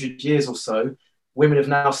last 100 years or so,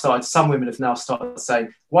 some women have now started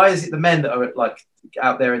saying, why is it the men that are like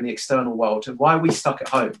out there in the external world, and why are we stuck at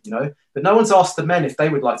home, you know? But no one's asked the men if they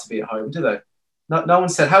would like to be at home, do they? No one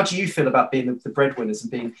said, how do you feel about being the breadwinners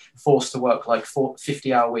and being forced to work like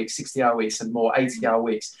 50-hour weeks, 60-hour weeks and more 80-hour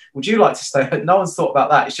weeks? Would you like to stay home? No one's thought about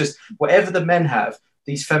that. It's just whatever the men have,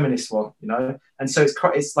 these feminists want, you know? And so it's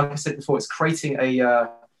like I said before, it's creating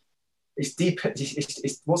it's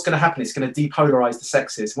what's going to happen. It's going to depolarize the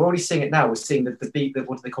sexes. We're already seeing it now. We're seeing what do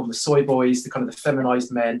they call them, the soy boys, the kind of the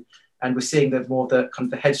feminized men, and we're seeing the kind of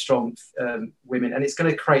the headstrong women, and it's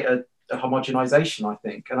going to create a homogenization, I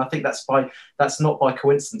think. And I think that's not by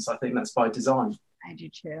coincidence. I think that's by design. I do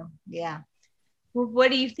too. Yeah. Well,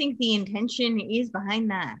 what do you think the intention is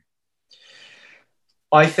behind that?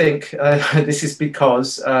 I think this is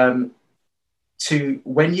because when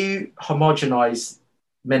you homogenize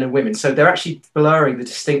men and women, so they're actually blurring the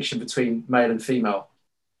distinction between male and female.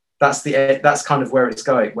 That's kind of where it's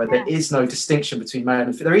going, where there is no distinction between male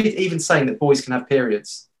and female. They're even saying that boys can have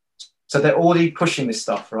periods. So they're already pushing this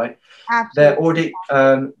stuff, right? Absolutely.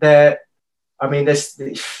 They're already,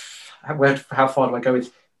 there's, how far do I go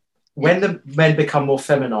with, when the men become more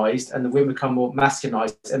feminized and the women become more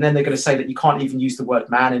masculinized, and then they're going to say that you can't even use the word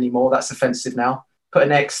man anymore. That's offensive now. Put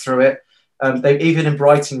an X through it. They even in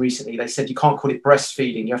Brighton recently, they said you can't call it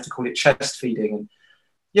breastfeeding. You have to call it chest feeding. And,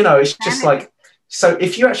 you know, it's just like, so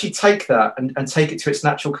if you actually take that and take it to its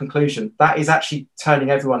natural conclusion, that is actually turning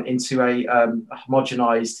everyone into a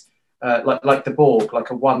homogenized, like the Borg, like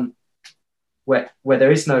a one where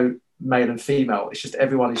there is no male and female. It's just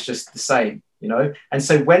everyone is just the same, you know. And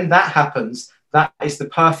so when that happens, that is the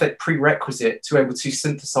perfect prerequisite to able to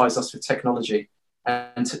synthesize us with technology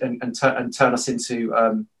and turn us into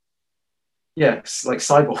like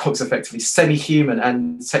cyborgs, effectively semi-human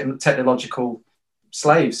and technological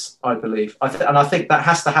slaves, I believe. And I think that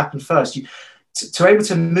has to happen first. To able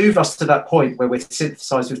to move us to that point where we're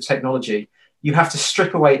synthesized with technology, you have to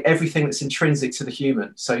strip away everything that's intrinsic to the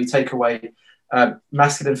human. So you take away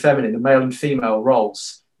masculine and feminine, the male and female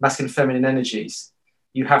roles, masculine and feminine energies.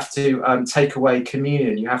 You have to take away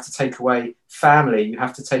communion. You have to take away family. You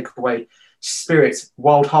have to take away spirit,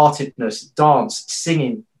 wild-heartedness, dance,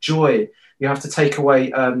 singing, joy. You have to take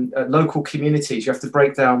away local communities. You have to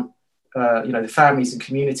break down the families and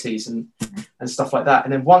communities and stuff like that.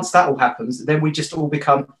 And then once that all happens, then we just all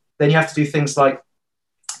become, then you have to do things like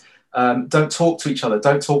don't talk to each other,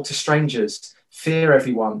 don't talk to strangers, fear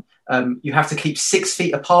everyone. You have to keep 6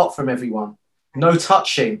 feet apart from everyone, no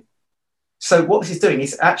touching. So what this is doing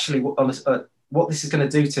is actually what this is going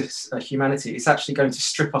to do to humanity. It's actually going to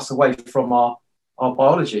strip us away from our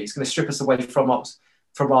biology. It's going to strip us away from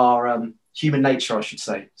our human nature, I should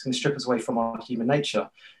say. It's going to strip us away from our human nature.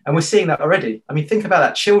 And we're seeing that already. I mean, think about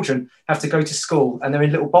that. Children have to go to school and they're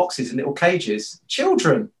in little boxes and little cages.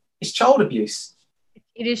 Children, it's child abuse.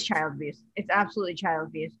 It is child abuse. It's absolutely child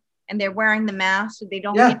abuse. And they're wearing the mask so they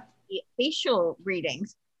don't get the facial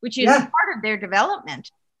readings, which is part of their development.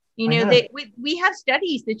 You know, we have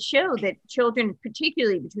studies that show that children,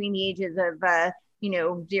 particularly between the ages of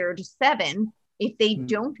 0 to 7, if they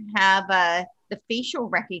don't have the facial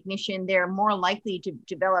recognition, they're more likely to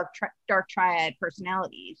develop dark triad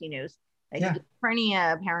personalities, like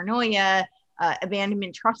schizophrenia, paranoia,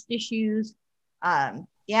 abandonment, trust issues. So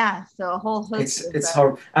a whole host. It's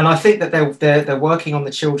horrible, and I think that they're working on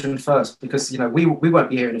the children first because we won't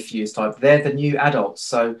be here in a few years' time. They're the new adults,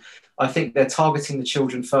 so I think they're targeting the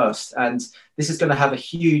children first, and this is going to have a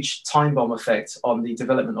huge time bomb effect on the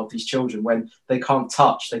development of these children when they can't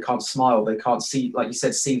touch, they can't smile, they can't see, like you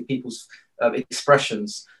said, see people's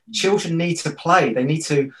expressions. Children need to play, they need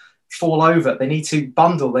to fall over, they need to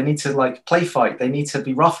bundle, they need to like play fight, they need to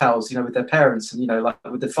be roughhoused, with their parents and like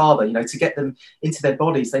with their father, to get them into their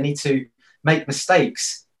bodies. They need to make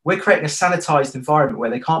mistakes. We're creating a sanitized environment where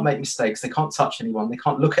they can't make mistakes, they can't touch anyone, they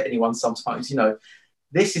can't look at anyone sometimes.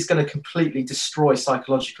 This is going to completely destroy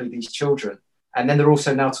psychologically these children. And then they're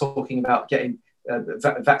also now talking about getting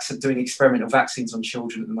doing experimental vaccines on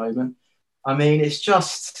children at the moment. I mean, it's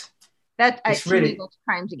just it's really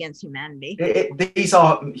crimes against humanity. These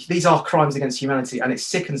are crimes against humanity, and it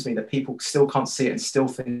sickens me that people still can't see it and still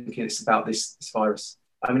think it's about this virus.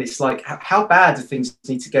 I mean, it's like, how bad do things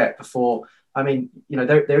need to get before? I mean,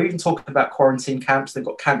 they're even talking about quarantine camps. They've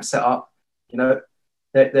got camps set up.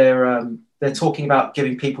 they're talking about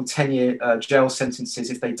giving people 10-year jail sentences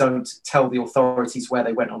if they don't tell the authorities where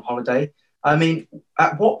they went on holiday. I mean,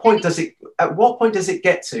 at what point does it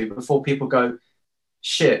get to before people go,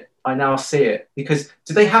 shit, I now see it? Because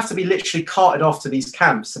do they have to be literally carted off to these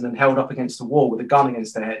camps and then held up against a wall with a gun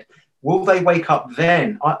against their head? Will they wake up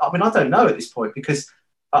then? I mean, I don't know at this point, because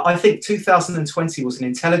I think 2020 was an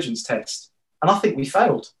intelligence test, and I think we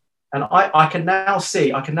failed. And I can now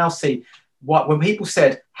see what, when people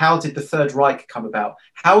said, how did the Third Reich come about?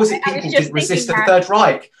 How is it people didn't resist the Third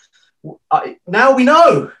Reich? Now we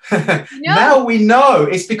know. Now we know.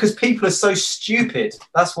 It's because people are so stupid.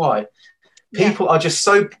 That's why. People are just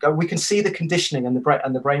so, we can see the conditioning and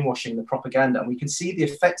the brainwashing and the propaganda, and we can see the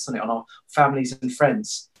effects on it on our families and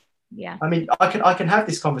friends. Yeah. I mean, I can have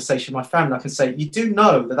this conversation with my family. I can say, you do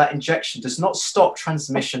know that injection does not stop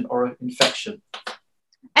transmission or infection.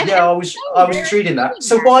 I was reading that.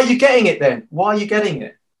 So why are you getting it then? Why are you getting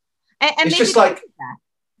it? And it's just like,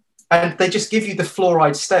 and they just give you the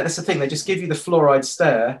fluoride stare. That's the thing. They just give you the fluoride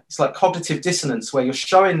stare. It's like cognitive dissonance, where you're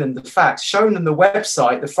showing them the facts, showing them the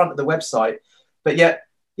website, the front of the website. But yet,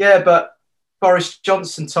 but Boris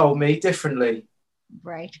Johnson told me differently.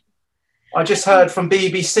 Right. I just heard from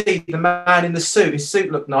BBC, the man in the suit. His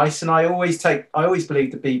suit looked nice, and I always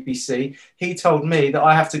believe the BBC. He told me that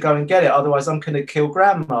I have to go and get it, otherwise I'm going to kill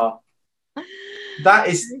grandma. That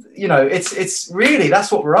is, it's really, that's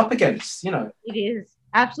what we're up against, It is.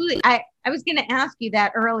 Absolutely. I was going to ask you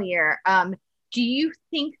that earlier. Do you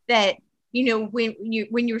think that, when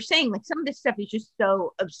you were saying, like, some of this stuff is just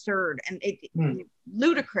so absurd and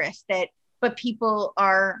ludicrous but people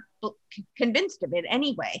are convinced of it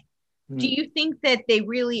anyway. Do you think that they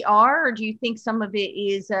really are, or do you think some of it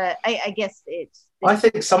is, I guess it's... I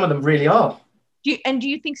think some of them really are. Do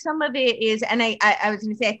you think some of it is, and I was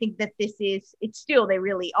going to say, I think that it's still, they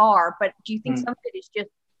really are, but do you think some of it is just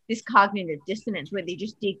this cognitive dissonance where they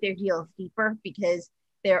just dig their heels deeper because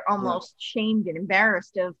they're almost shamed and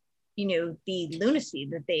embarrassed of, the lunacy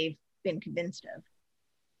that they've been convinced of?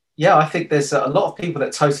 Yeah, I think there's a lot of people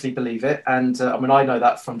that totally believe it. And I mean, I know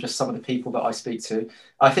that from just some of the people that I speak to.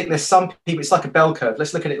 I think there's some people, it's like a bell curve.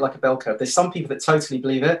 Let's look at it like a bell curve. There's some people that totally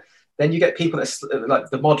believe it. Then you get people that's like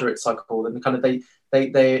the moderates, I call them, kind of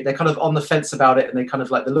they're kind of on the fence about it, and they kind of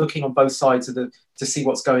like, they're looking on both sides of to see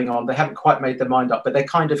what's going on. They haven't quite made their mind up, but they're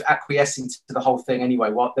kind of acquiescing to the whole thing anyway.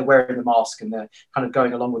 While they're wearing the mask and they're kind of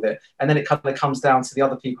going along with it. And then it kind of comes down to the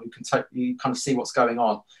other people who can totally kind of see what's going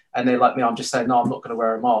on. And they're like me, I'm just saying, no, I'm not going to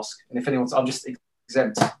wear a mask. And if anyone's, I'm just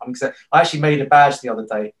exempt. I'm exempt. I actually made a badge the other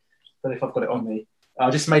day. I don't know if I've got it on me. I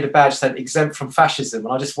just made a badge that said exempt from fascism,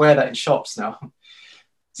 and I just wear that in shops now.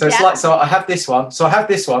 So it's like, so I have this one. So I have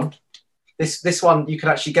this one. This one, you can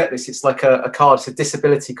actually get this. It's like a card. It's a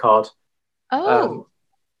disability card. Oh.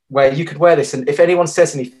 Where you could wear this, and if anyone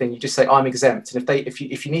says anything, you just say, I'm exempt. And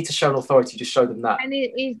if you need to show an authority, just show them that. And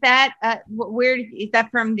is that where is that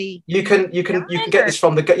from? The you can get this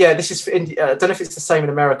from the this is I don't know if it's the same in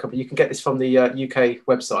America, but you can get this from the UK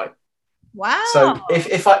website. Wow. So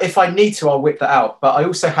if I need to, I'll whip that out. But I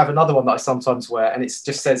also have another one that I sometimes wear, and it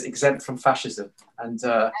just says exempt from fascism. And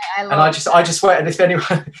I just wear it. And if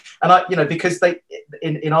anyone, and I, because they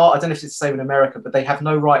in our, I don't know if it's the same in America, but they have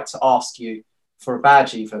no right to ask you for a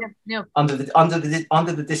badge even. No. Under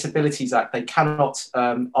the Disabilities Act, they cannot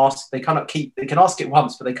ask. They cannot keep. They can ask it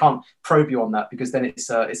once, but they can't probe you on that, because then it's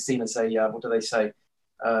seen as a what do they say?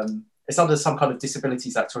 It's under some kind of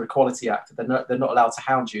Disabilities Act or Equality Act. They're not allowed to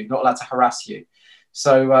hound you, not allowed to harass you.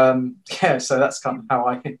 So so that's kind of how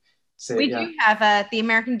I see it. We do have the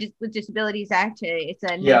American with Disabilities Act. It's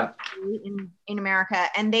a in America,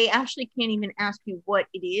 and they actually can't even ask you what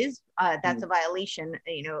it is. That's a violation,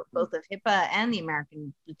 both of HIPAA and the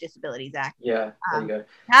American with Disabilities Act. Yeah, there you go.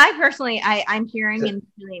 I personally, I'm hearing and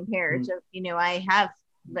visually impaired, so I have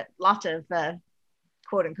lots of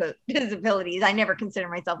quote unquote disabilities. I never consider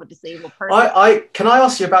myself a disabled person. Can I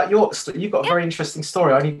ask you about you've got a very interesting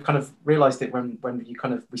story. I only kind of realized it when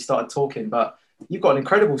we started talking, but you've got an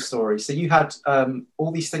incredible story. So you had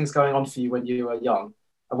all these things going on for you when you were young.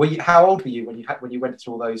 How old were you when you went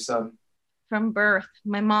through all those? From birth,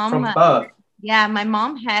 my mom. From birth. Yeah, my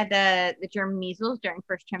mom had the germ measles during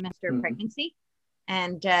first trimester of pregnancy,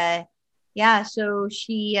 and so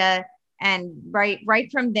she. And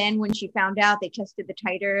right from then, when she found out, they tested the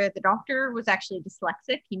titer. The doctor was actually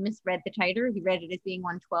dyslexic. He misread the titer. He read it as being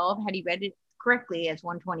 112. Had he read it correctly as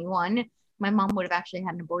 121, my mom would have actually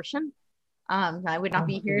had an abortion. I would not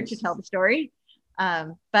be here to tell the story.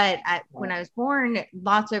 But when I was born,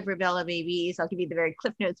 lots of rubella babies. I'll give you the very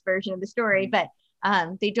Cliff Notes version of the story, but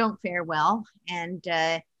they don't fare well. And,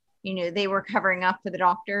 they were covering up for the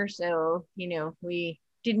doctor. So, we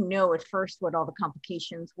didn't know at first what all the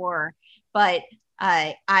complications were. But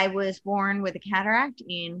I was born with a cataract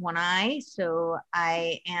in one eye, so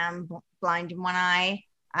I am blind in one eye.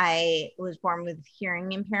 I was born with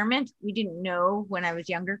hearing impairment. We didn't know when I was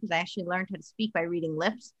younger because I actually learned how to speak by reading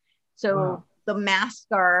lips. So wow. The masks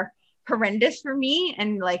are horrendous for me,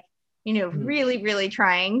 and like, you know, really, really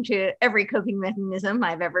trying to every coping mechanism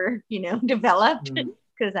I've ever, you know, developed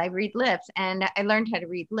because I read lips, and I learned how to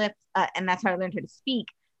read lips, and that's how I learned how to speak.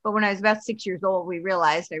 But when I was about 6 years old, we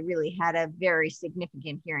realized I really had a very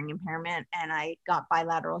significant hearing impairment, and I got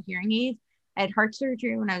bilateral hearing aids. I had heart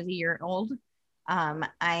surgery when I was a year old. I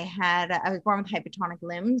was born with hypotonic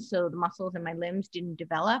limbs, so the muscles in my limbs didn't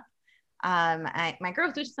develop. My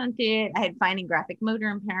growth was stunted. I had fine and graphic motor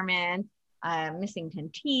impairment, missing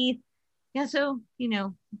 10 teeth. Yeah, so, you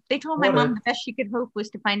know, they told my mom the best she could hope was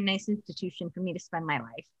to find a nice institution for me to spend my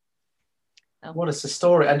life. So. What is the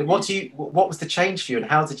story? And what was the change for you? And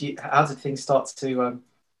how did things start to,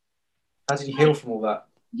 how did you heal from all that?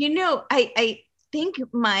 You know, I think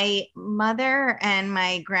my mother and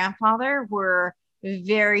my grandfather were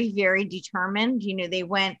very, very determined. You know, they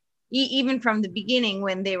went, even from the beginning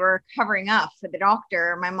when they were covering up for the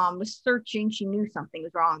doctor, my mom was searching. She knew something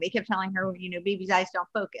was wrong. They kept telling her, you know, baby's eyes don't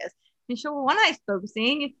focus. And she, well, one eye's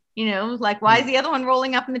focusing, you know, like, why is the other one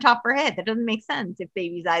rolling up in the top of her head? That doesn't make sense if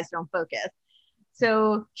baby's eyes don't focus.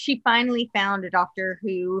 So she finally found a doctor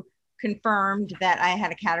who confirmed that I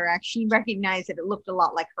had a cataract. She recognized that it looked a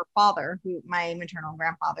lot like her father, my maternal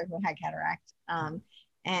grandfather, who had cataract.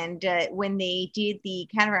 When they did the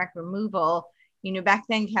cataract removal, you know, back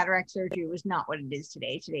then cataract surgery was not what it is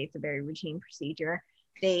today. Today it's a very routine procedure.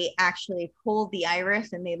 They actually pulled the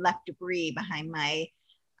iris and they left debris behind the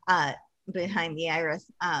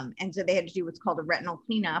iris. And so they had to do what's called a retinal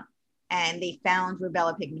cleanup, and they found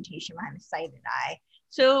rubella pigmentation behind the sighted eye.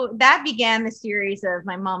 So that began the series of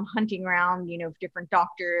my mom hunting around, you know, different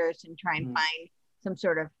doctors and trying to find some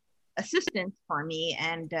sort of assistance for me,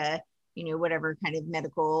 and, you know, whatever kind of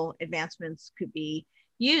medical advancements could be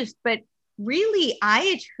used. But really,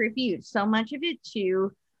 I attribute so much of it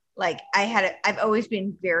to, like, I've always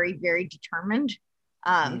been very, very determined,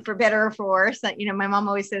 for better or for worse. That, you know, my mom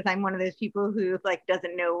always says I'm one of those people who, like,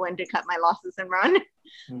 doesn't know when to cut my losses and run.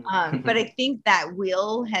 But I think that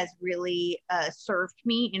will has really served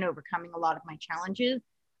me in overcoming a lot of my challenges.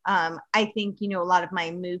 I think, you know, a lot of my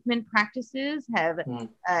movement practices have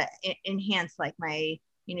enhanced, like, my,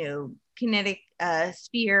 you know, kinetic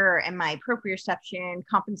sphere and my proprioception,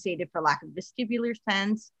 compensated for lack of vestibular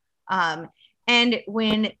sense.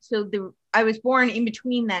 I was born in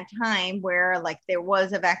between that time where, like, there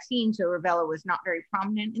was a vaccine, so rubella was not very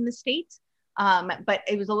prominent in the States, but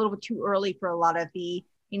it was a little bit too early for a lot of the,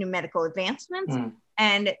 you know, medical advancements.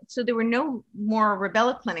 And so there were no more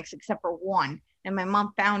rubella clinics except for one, and my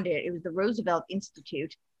mom found it. It was the Roosevelt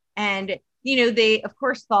Institute. And, you know, they of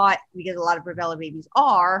course thought, because a lot of rubella babies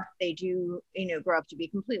they do, you know, grow up to be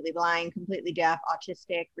completely blind, completely deaf,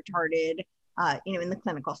 autistic, retarded, you know, in the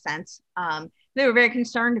clinical sense. They were very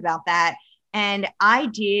concerned about that. And I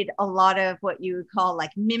did a lot of what you would call,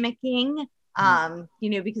 like, mimicking, you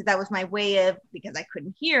know, because that was my way of, because I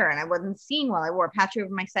couldn't hear and I wasn't seeing well. I wore a patch over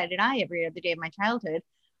my sighted eye every other day of my childhood.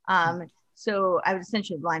 So I was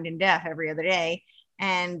essentially blind and deaf every other day.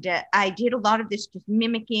 And I did a lot of this just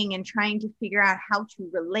mimicking and trying to figure out how to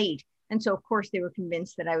relate. And so, of course, they were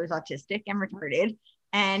convinced that I was autistic and retarded.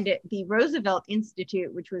 And the Roosevelt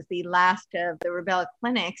Institute, which was the last of the rubella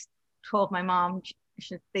clinics, told my mom,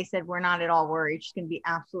 they said, we're not at all worried. She's going to be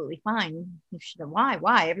absolutely fine. And she said, why?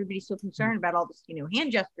 Everybody's so concerned about all this, you know,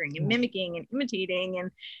 hand gesturing and mimicking and imitating.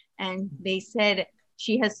 And they said,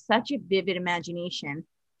 she has such a vivid imagination.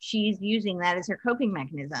 She's using that as her coping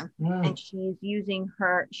mechanism. And she's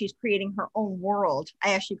creating her own world.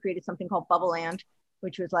 I actually created something called Bubble Land,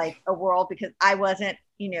 which was like a world because I wasn't,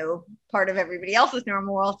 you know, part of everybody else's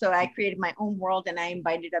normal world. So I created my own world and I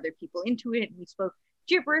invited other people into it. And we spoke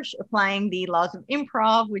gibberish, applying the laws of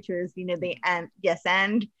improv, which was, you know, the yes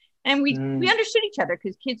and we understood each other,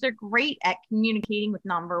 because kids are great at communicating with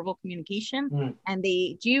nonverbal communication, and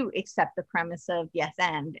they do accept the premise of yes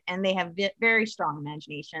and they have very strong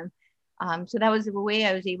imagination. So that was the way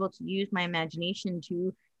I was able to use my imagination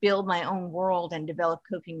to build my own world and develop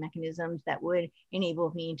coping mechanisms that would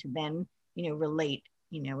enable me to then, you know, relate,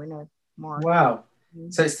 you know, in a more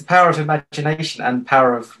So it's the power of imagination and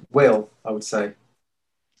power of will, I would say.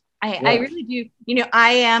 I really do. You know,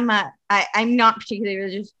 I'm not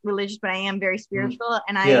particularly religious, but I am very spiritual.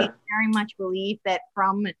 And I very much believe that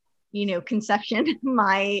from, you know, conception,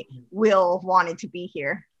 my will wanted to be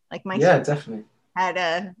here. Like my definitely had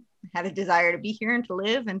a desire to be here and to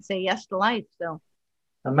live and say yes to life. So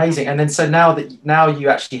Amazing. And then so now you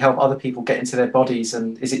actually help other people get into their bodies,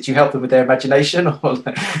 and do you help them with their imagination, or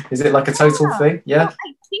is it like a total thing? Yeah. Well,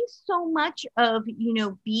 I think so much of,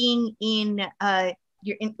 being in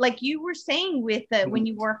like you were saying with when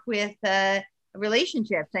you work with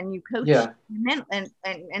relationships and you coach men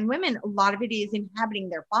and women, a lot of it is inhabiting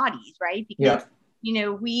their bodies, right? Because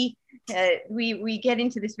we get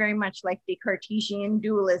into this very much like the Cartesian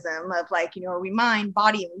dualism of like, we mind,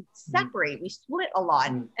 body, and we separate, we split a lot.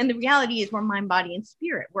 And the reality is we're mind, body, and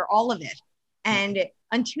spirit. We're all of it. And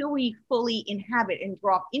until we fully inhabit and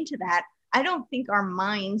drop into that, I don't think our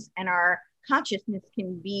minds and our consciousness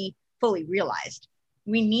can be fully realized.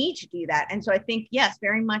 We need to do that. And so I think, yes,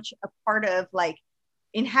 very much a part of like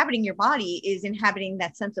inhabiting your body is inhabiting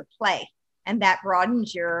that sense of play. And that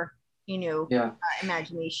broadens your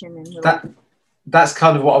imagination. And that's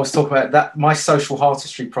kind of what I was talking about. That my social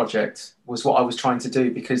artistry project was what I was trying to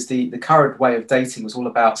do, because the current way of dating was all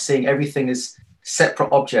about seeing everything as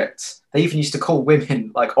separate objects. They even used to call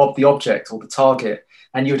women like the object or the target,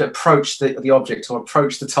 and you would approach the object or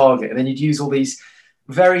approach the target, and then you'd use all these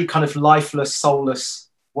very kind of lifeless, soulless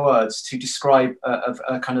words to describe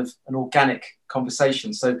a kind of an organic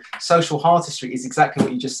conversation. So social artistry is exactly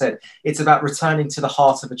what you just said. It's about returning to the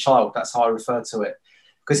heart of a child. That's how I refer to it.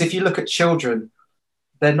 Because if you look at children,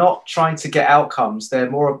 they're not trying to get outcomes. They're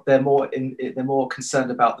more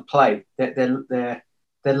concerned about the play. They're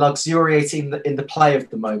luxuriating in the play of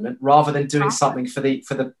the moment, rather than doing something for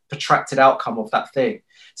the protracted outcome of that thing.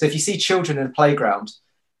 So if you see children in a playground,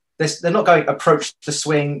 they're not going approach the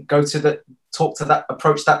swing, go to talk to that,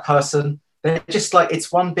 approach that person. They're just like,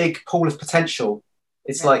 it's one big pool of potential.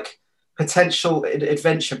 It's like potential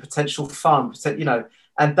adventure, potential fun,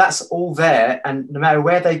 and that's all there. And no matter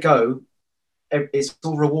where they go, it's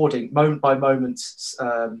all rewarding, moment by moment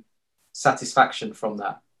satisfaction from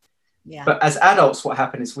that. Yeah. But as adults, what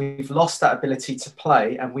happened is we've lost that ability to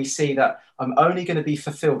play, and we see that I'm only going to be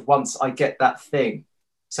fulfilled once I get that thing.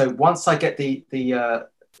 So once I get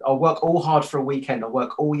I'll work all hard for a weekend, I'll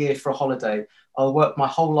work all year for a holiday, I'll work my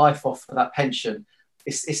whole life off for that pension.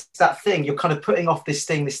 It's that thing, you're kind of putting off this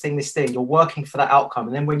thing, you're working for that outcome.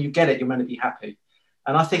 And then when you get it, you're meant to be happy.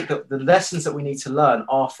 And I think that the lessons that we need to learn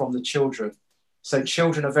are from the children. So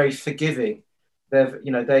children are very forgiving.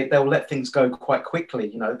 They'll let things go quite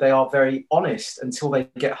quickly. They are very honest until they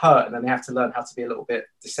get hurt, and then they have to learn how to be a little bit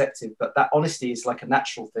deceptive. But that honesty is like a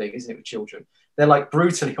natural thing, isn't it, with children? They're like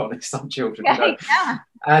brutally honest, some children. Yeah.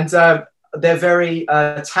 And they're very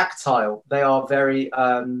tactile. They are very,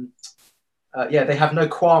 they have no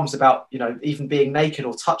qualms about, even being naked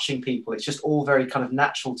or touching people. It's just all very kind of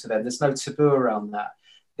natural to them. There's no taboo around that.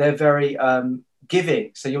 They're very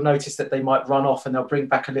giving. So you'll notice that they might run off and they'll bring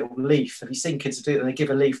back a little leaf. Have you seen kids do it? And they give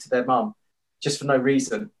a leaf to their mum just for no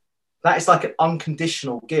reason. That is like an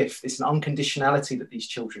unconditional gift. It's an unconditionality that these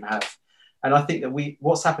children have. And I think that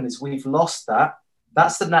what's happened is we've lost that.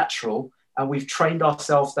 That's the natural. And we've trained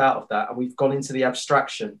ourselves out of that. And we've gone into the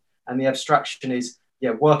abstraction. And the abstraction is,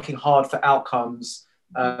 working hard for outcomes.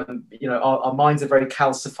 Our minds are very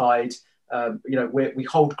calcified. We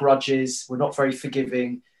hold grudges. We're not very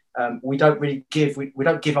forgiving. We don't really give. We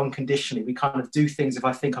don't give unconditionally. We kind of do things. If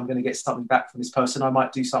I think I'm going to get something back from this person, I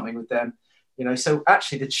might do something with them. So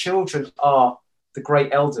actually the children are the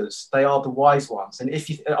great elders. They are the wise ones. And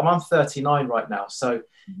I'm 39 right now. So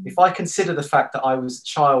if I consider the fact that I was a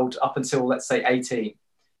child up until, let's say, 18.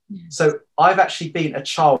 So I've actually been a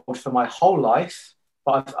child for my whole life,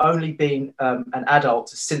 but I've only been an adult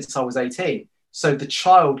since I was 18. So the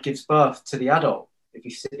child gives birth to the adult, if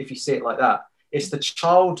you see it like that. It's the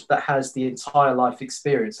child that has the entire life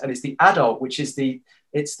experience, and it's the adult which is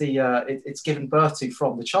it's given birth to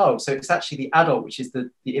from the child. So it's actually the adult which is the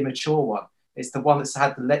immature one. It's the one that's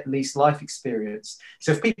had the least life experience.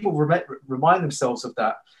 So if people remind themselves of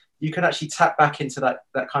that, you can actually tap back into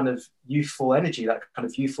that kind of youthful energy, that kind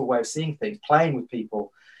of youthful way of seeing things, playing with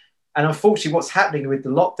people. And unfortunately, what's happening with the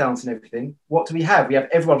lockdowns and everything, what do we have? We have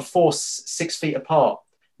everyone forced 6 feet apart,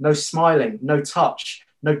 no smiling, no touch.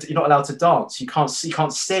 No, you're not allowed to dance. You can't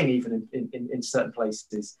sing even in certain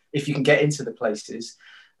places if you can get into the places.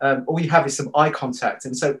 All you have is some eye contact,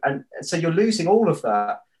 and so you're losing all of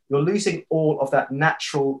that. You're losing all of that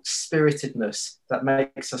natural spiritedness that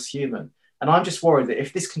makes us human. And I'm just worried that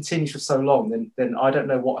if this continues for so long, then I don't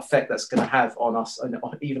know what effect that's going to have on us, and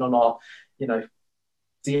even on our,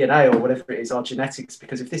 DNA or whatever it is, our genetics.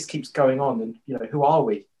 Because if this keeps going on, then who are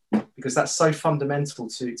we? Because that's so fundamental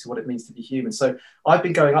to what it means to be human. So I've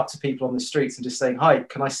been going up to people on the streets and just saying, "Hi,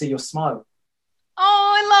 can I see your smile?"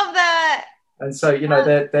 Oh, I love that. And so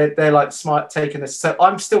they're like smart taking this. So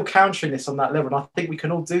I'm still countering this on that level, and I think we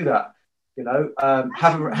can all do that. You know,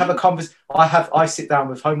 have a conversation. I sit down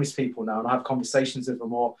with homeless people now and I have conversations with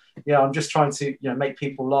them, or I'm just trying to make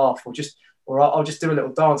people laugh, or I'll just do a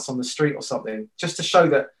little dance on the street or something, just to show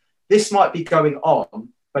that this might be going on,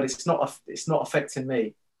 but it's not affecting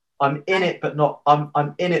me. I'm in it, but not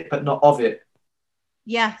of it.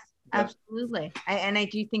 Yes, absolutely. I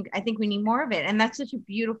think we need more of it, and that's such a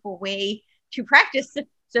beautiful way to practice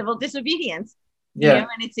civil disobedience. And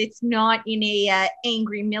it's not in a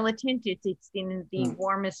angry militant. It's in the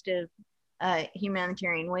warmest of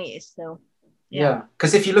humanitarian ways. So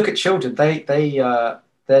because if you look at children, they're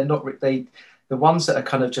not the ones that are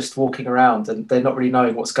kind of just walking around and they're not really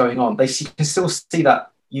knowing what's going on. You can still see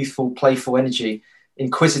that youthful, playful energy,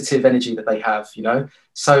 inquisitive energy that they have.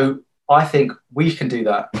 So I think we can do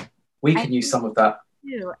that. We can use some of that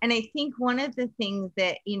too. And I think one of the things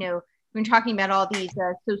that when talking about all these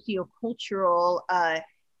sociocultural,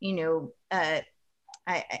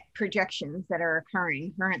 projections that are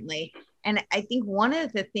occurring currently. And I think one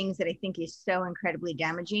of the things that I think is so incredibly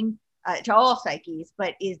damaging to all psyches,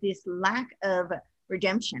 but is this lack of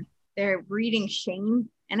redemption. They're breeding shame.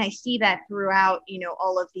 And I see that throughout,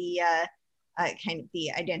 all of the kind of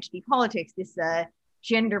the identity politics, this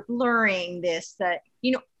gender blurring, this,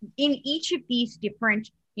 in each of these different,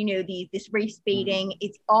 this race baiting,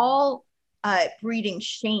 it's all breeding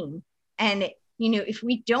shame. And, if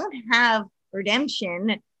we don't have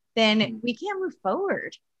redemption, then we can't move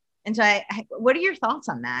forward. And so what are your thoughts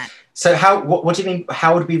on that? So what do you mean?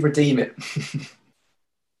 How would we redeem it?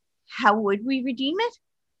 How would we redeem it?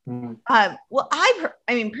 Well,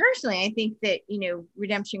 personally, I think that,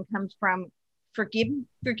 redemption comes from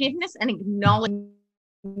forgiveness and acknowledgement.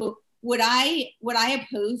 What I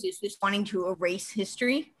oppose is this wanting to erase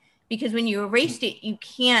history, because when you erased it, you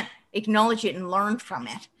can't acknowledge it and learn from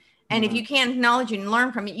it. And if you can't acknowledge it and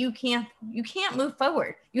learn from it, you can't move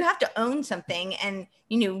forward. You have to own something and,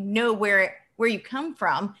 know where you come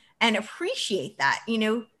from and appreciate that.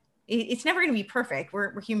 It's never going to be perfect.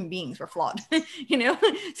 We're human beings. We're flawed,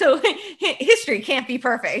 so history can't be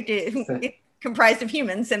perfect. It's comprised of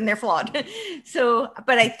humans and they're flawed. So,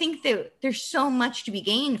 but I think that there's so much to be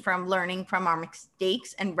gained from learning from our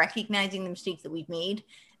mistakes and recognizing the mistakes that we've made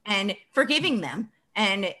and forgiving them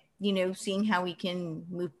and, seeing how we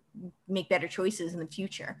can make better choices in the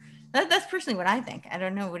future. That's personally what I think. I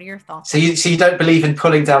don't know. What are your thoughts? So you don't believe in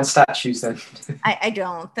pulling down statues then? I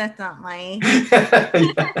don't. That's not my...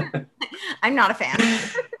 I'm not a fan.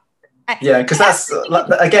 Yeah, because that's,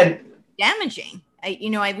 again... damaging.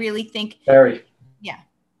 I really think... Very. Yeah.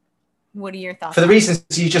 What are your thoughts? For the reasons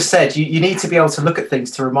you just said, you need to be able to look at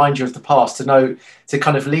things to remind you of the past, to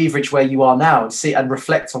kind of leverage where you are now and see and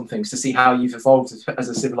reflect on things to see how you've evolved as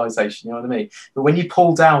a civilization. You know what I mean? But when you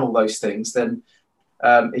pull down all those things, then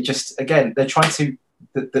it just, again, they're trying to,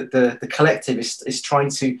 the collective is trying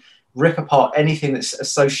to rip apart anything that's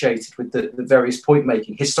associated with the various point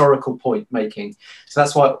making, historical point making. So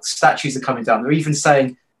that's why statues are coming down. They're even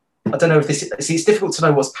saying, I don't know if it's difficult to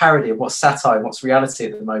know what's parody and what's satire and what's reality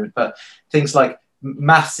at the moment, but things like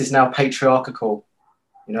maths is now patriarchal.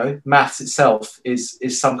 Maths itself is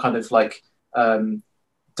some kind of like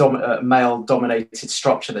male dominated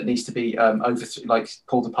structure that needs to be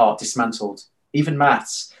pulled apart, dismantled. Even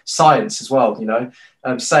maths, science as well,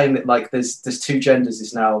 saying that like there's two genders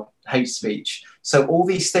is now hate speech. So all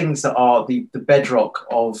these things that are the bedrock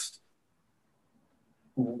of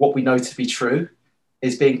what we know to be true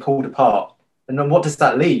is being pulled apart. And then what does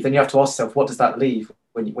that leave? Then you have to ask yourself, what does that leave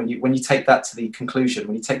when you take that to the conclusion,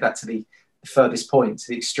 when you take that to the furthest point, to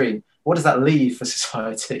the extreme? What does that leave for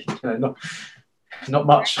society? Not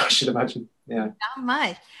much, I should imagine. Yeah. Not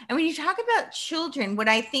much. And when you talk about children, what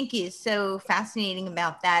I think is so fascinating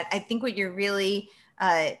about that, I think what you're really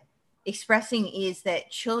expressing is that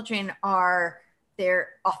children they're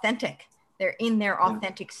authentic. They're in their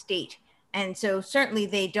authentic state. And so certainly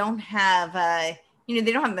they don't have,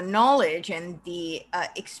 they don't have the knowledge and the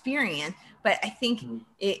experience, but I think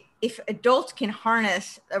if adults can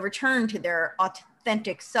harness a return to their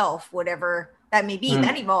authentic self, whatever that may be,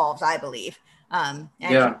 that evolves, I believe. On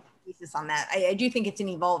that. I do think it's an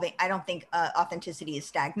evolving. I don't think authenticity is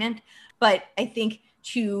stagnant, but I think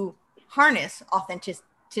to harness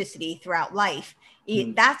authenticity throughout life,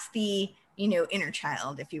 that's the inner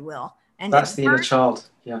child, if you will. And that's the inner child.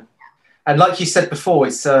 Yeah. And like you said before,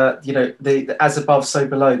 it's the as above, so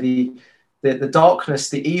below. The darkness,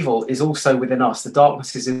 the evil is also within us. The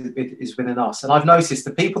darkness is within us. And I've noticed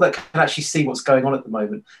the people that can actually see what's going on at the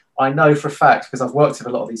moment, I know for a fact, because I've worked with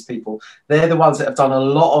a lot of these people, they're the ones that have done a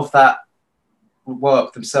lot of that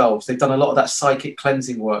work themselves. They've done a lot of that psychic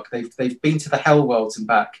cleansing work. They've been to the hell worlds and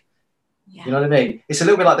back. Yeah. You know what I mean? It's a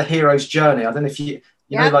little bit like the hero's journey. I don't know if you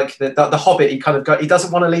know, Yep. like the Hobbit. He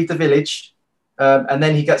doesn't want to leave the village, and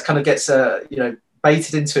then he gets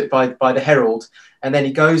baited into it by the herald, and then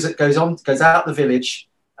he goes out the village,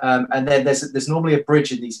 and then there's normally a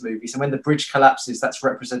bridge in these movies, and when the bridge collapses, that's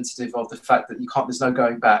representative of the fact that there's no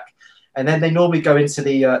going back. And then they normally go into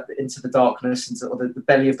the darkness, into the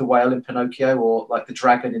belly of the whale in Pinocchio, or like the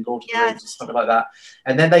dragon in Lord of the Rings, or something like that.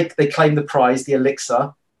 And then they claim the prize, the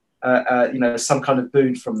elixir, some kind of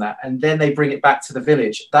boon from that, and then they bring it back to the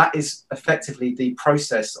village. That is effectively the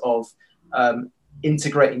process of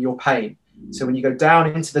integrating your pain. So when you go down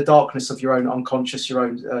into the darkness of your own unconscious, your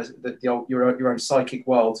own psychic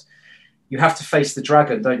world, you have to face the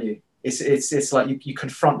dragon, don't you? It's like you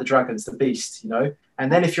confront the dragons, the beast, And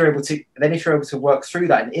then if you're able to work through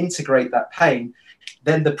that and integrate that pain,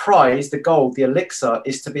 then the prize, the gold, the elixir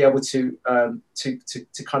is to be able to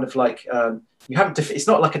kind of like you haven't. It's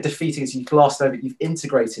not like a defeating as you've glossed over it. You've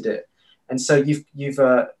integrated it, and so you've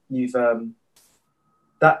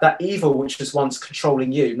that evil which was once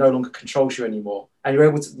controlling you no longer controls you anymore, and you're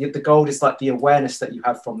able to. The gold is like the awareness that you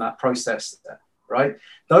have from that process, right?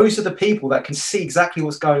 Those are the people that can see exactly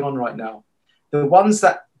what's going on right now. The ones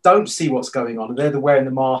that don't see what's going on, and they're wearing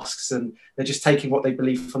the masks and they're just taking what they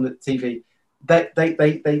believe from the TV.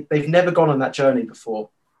 They've never gone on that journey before.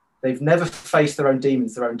 They've never faced their own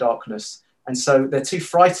demons, their own darkness. And so they're too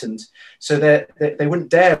frightened. So they wouldn't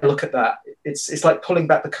dare look at that. It's like pulling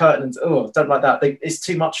back the curtain and, don't like that. It's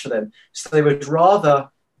too much for them. So they would rather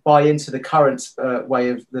buy into the current way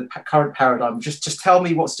of the current paradigm. Just tell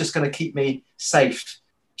me what's just going to keep me safe.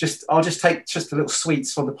 I'll just take just the little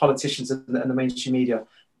sweets from the politicians and the mainstream media,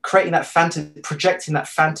 creating that projecting that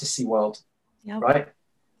fantasy world, right?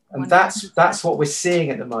 And 100%. That's what we're seeing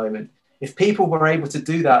at the moment. If people were able to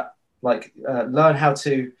do that, like learn how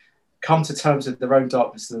to come to terms with their own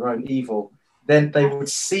darkness and their own evil, then they would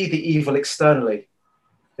see the evil externally.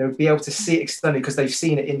 They would be able to see it externally because they've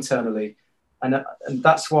seen it internally. And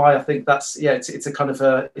that's why I think it's a kind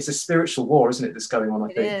of it's a spiritual war, isn't it, that's going on, I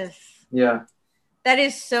think. It is. Yeah. That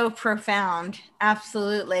is so profound.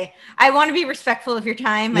 Absolutely. I want to be respectful of your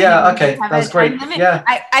time. Yeah, okay. That's great. Yeah.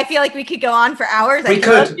 I feel like we could go on for hours. We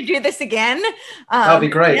could. Love to do this again. That'd be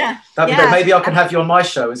great. Yeah. That'd be great. Maybe I can have you on my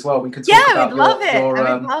show as well. We could talk about I would love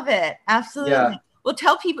it. Absolutely. Yeah. Well,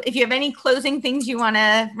 tell people if you have any closing things you want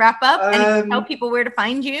to wrap up, and tell people where to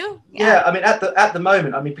find you. Yeah, I mean, at the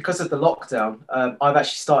moment, I mean, because of the lockdown, I've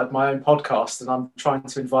actually started my own podcast, and I'm trying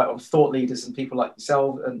to invite on thought leaders and people like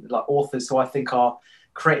yourself and like authors who I think are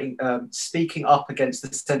creating, speaking up against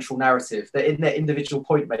the central narrative. They're in their individual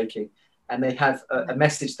point making, and they have a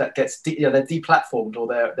message that gets they're deplatformed or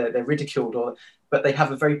they're ridiculed, but they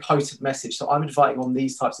have a very potent message. So I'm inviting on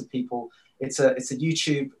these types of people. It's a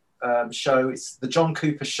YouTube show. It's the John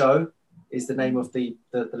Cooper Show is the name of the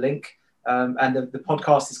link, and the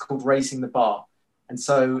podcast is called Raising the Bar, and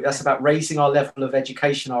so that's about raising our level of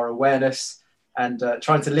education, our awareness, and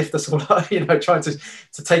trying to lift us all up, trying to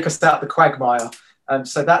take us out the quagmire.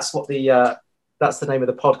 So that's what that's the name of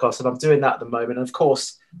the podcast, and I'm doing that at the moment. And of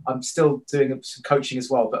course, I'm still doing some coaching as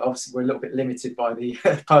well, but obviously we're a little bit limited by the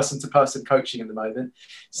person-to-person coaching at the moment.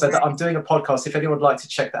 So that I'm doing a podcast. If anyone would like to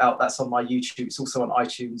check that out, that's on my YouTube. It's also on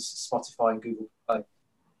iTunes, Spotify, and Google Play.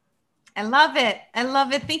 I love it.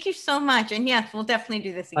 Thank you so much. And yes, we'll definitely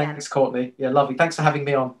do this again. Thanks, Courtney. Yeah, lovely. Thanks for having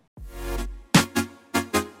me on.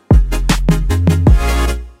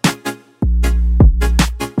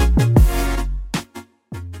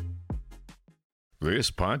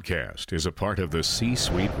 This podcast is a part of the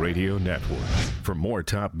C-Suite Radio Network. For more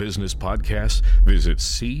top business podcasts, visit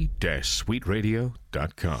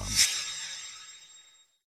c-suiteradio.com.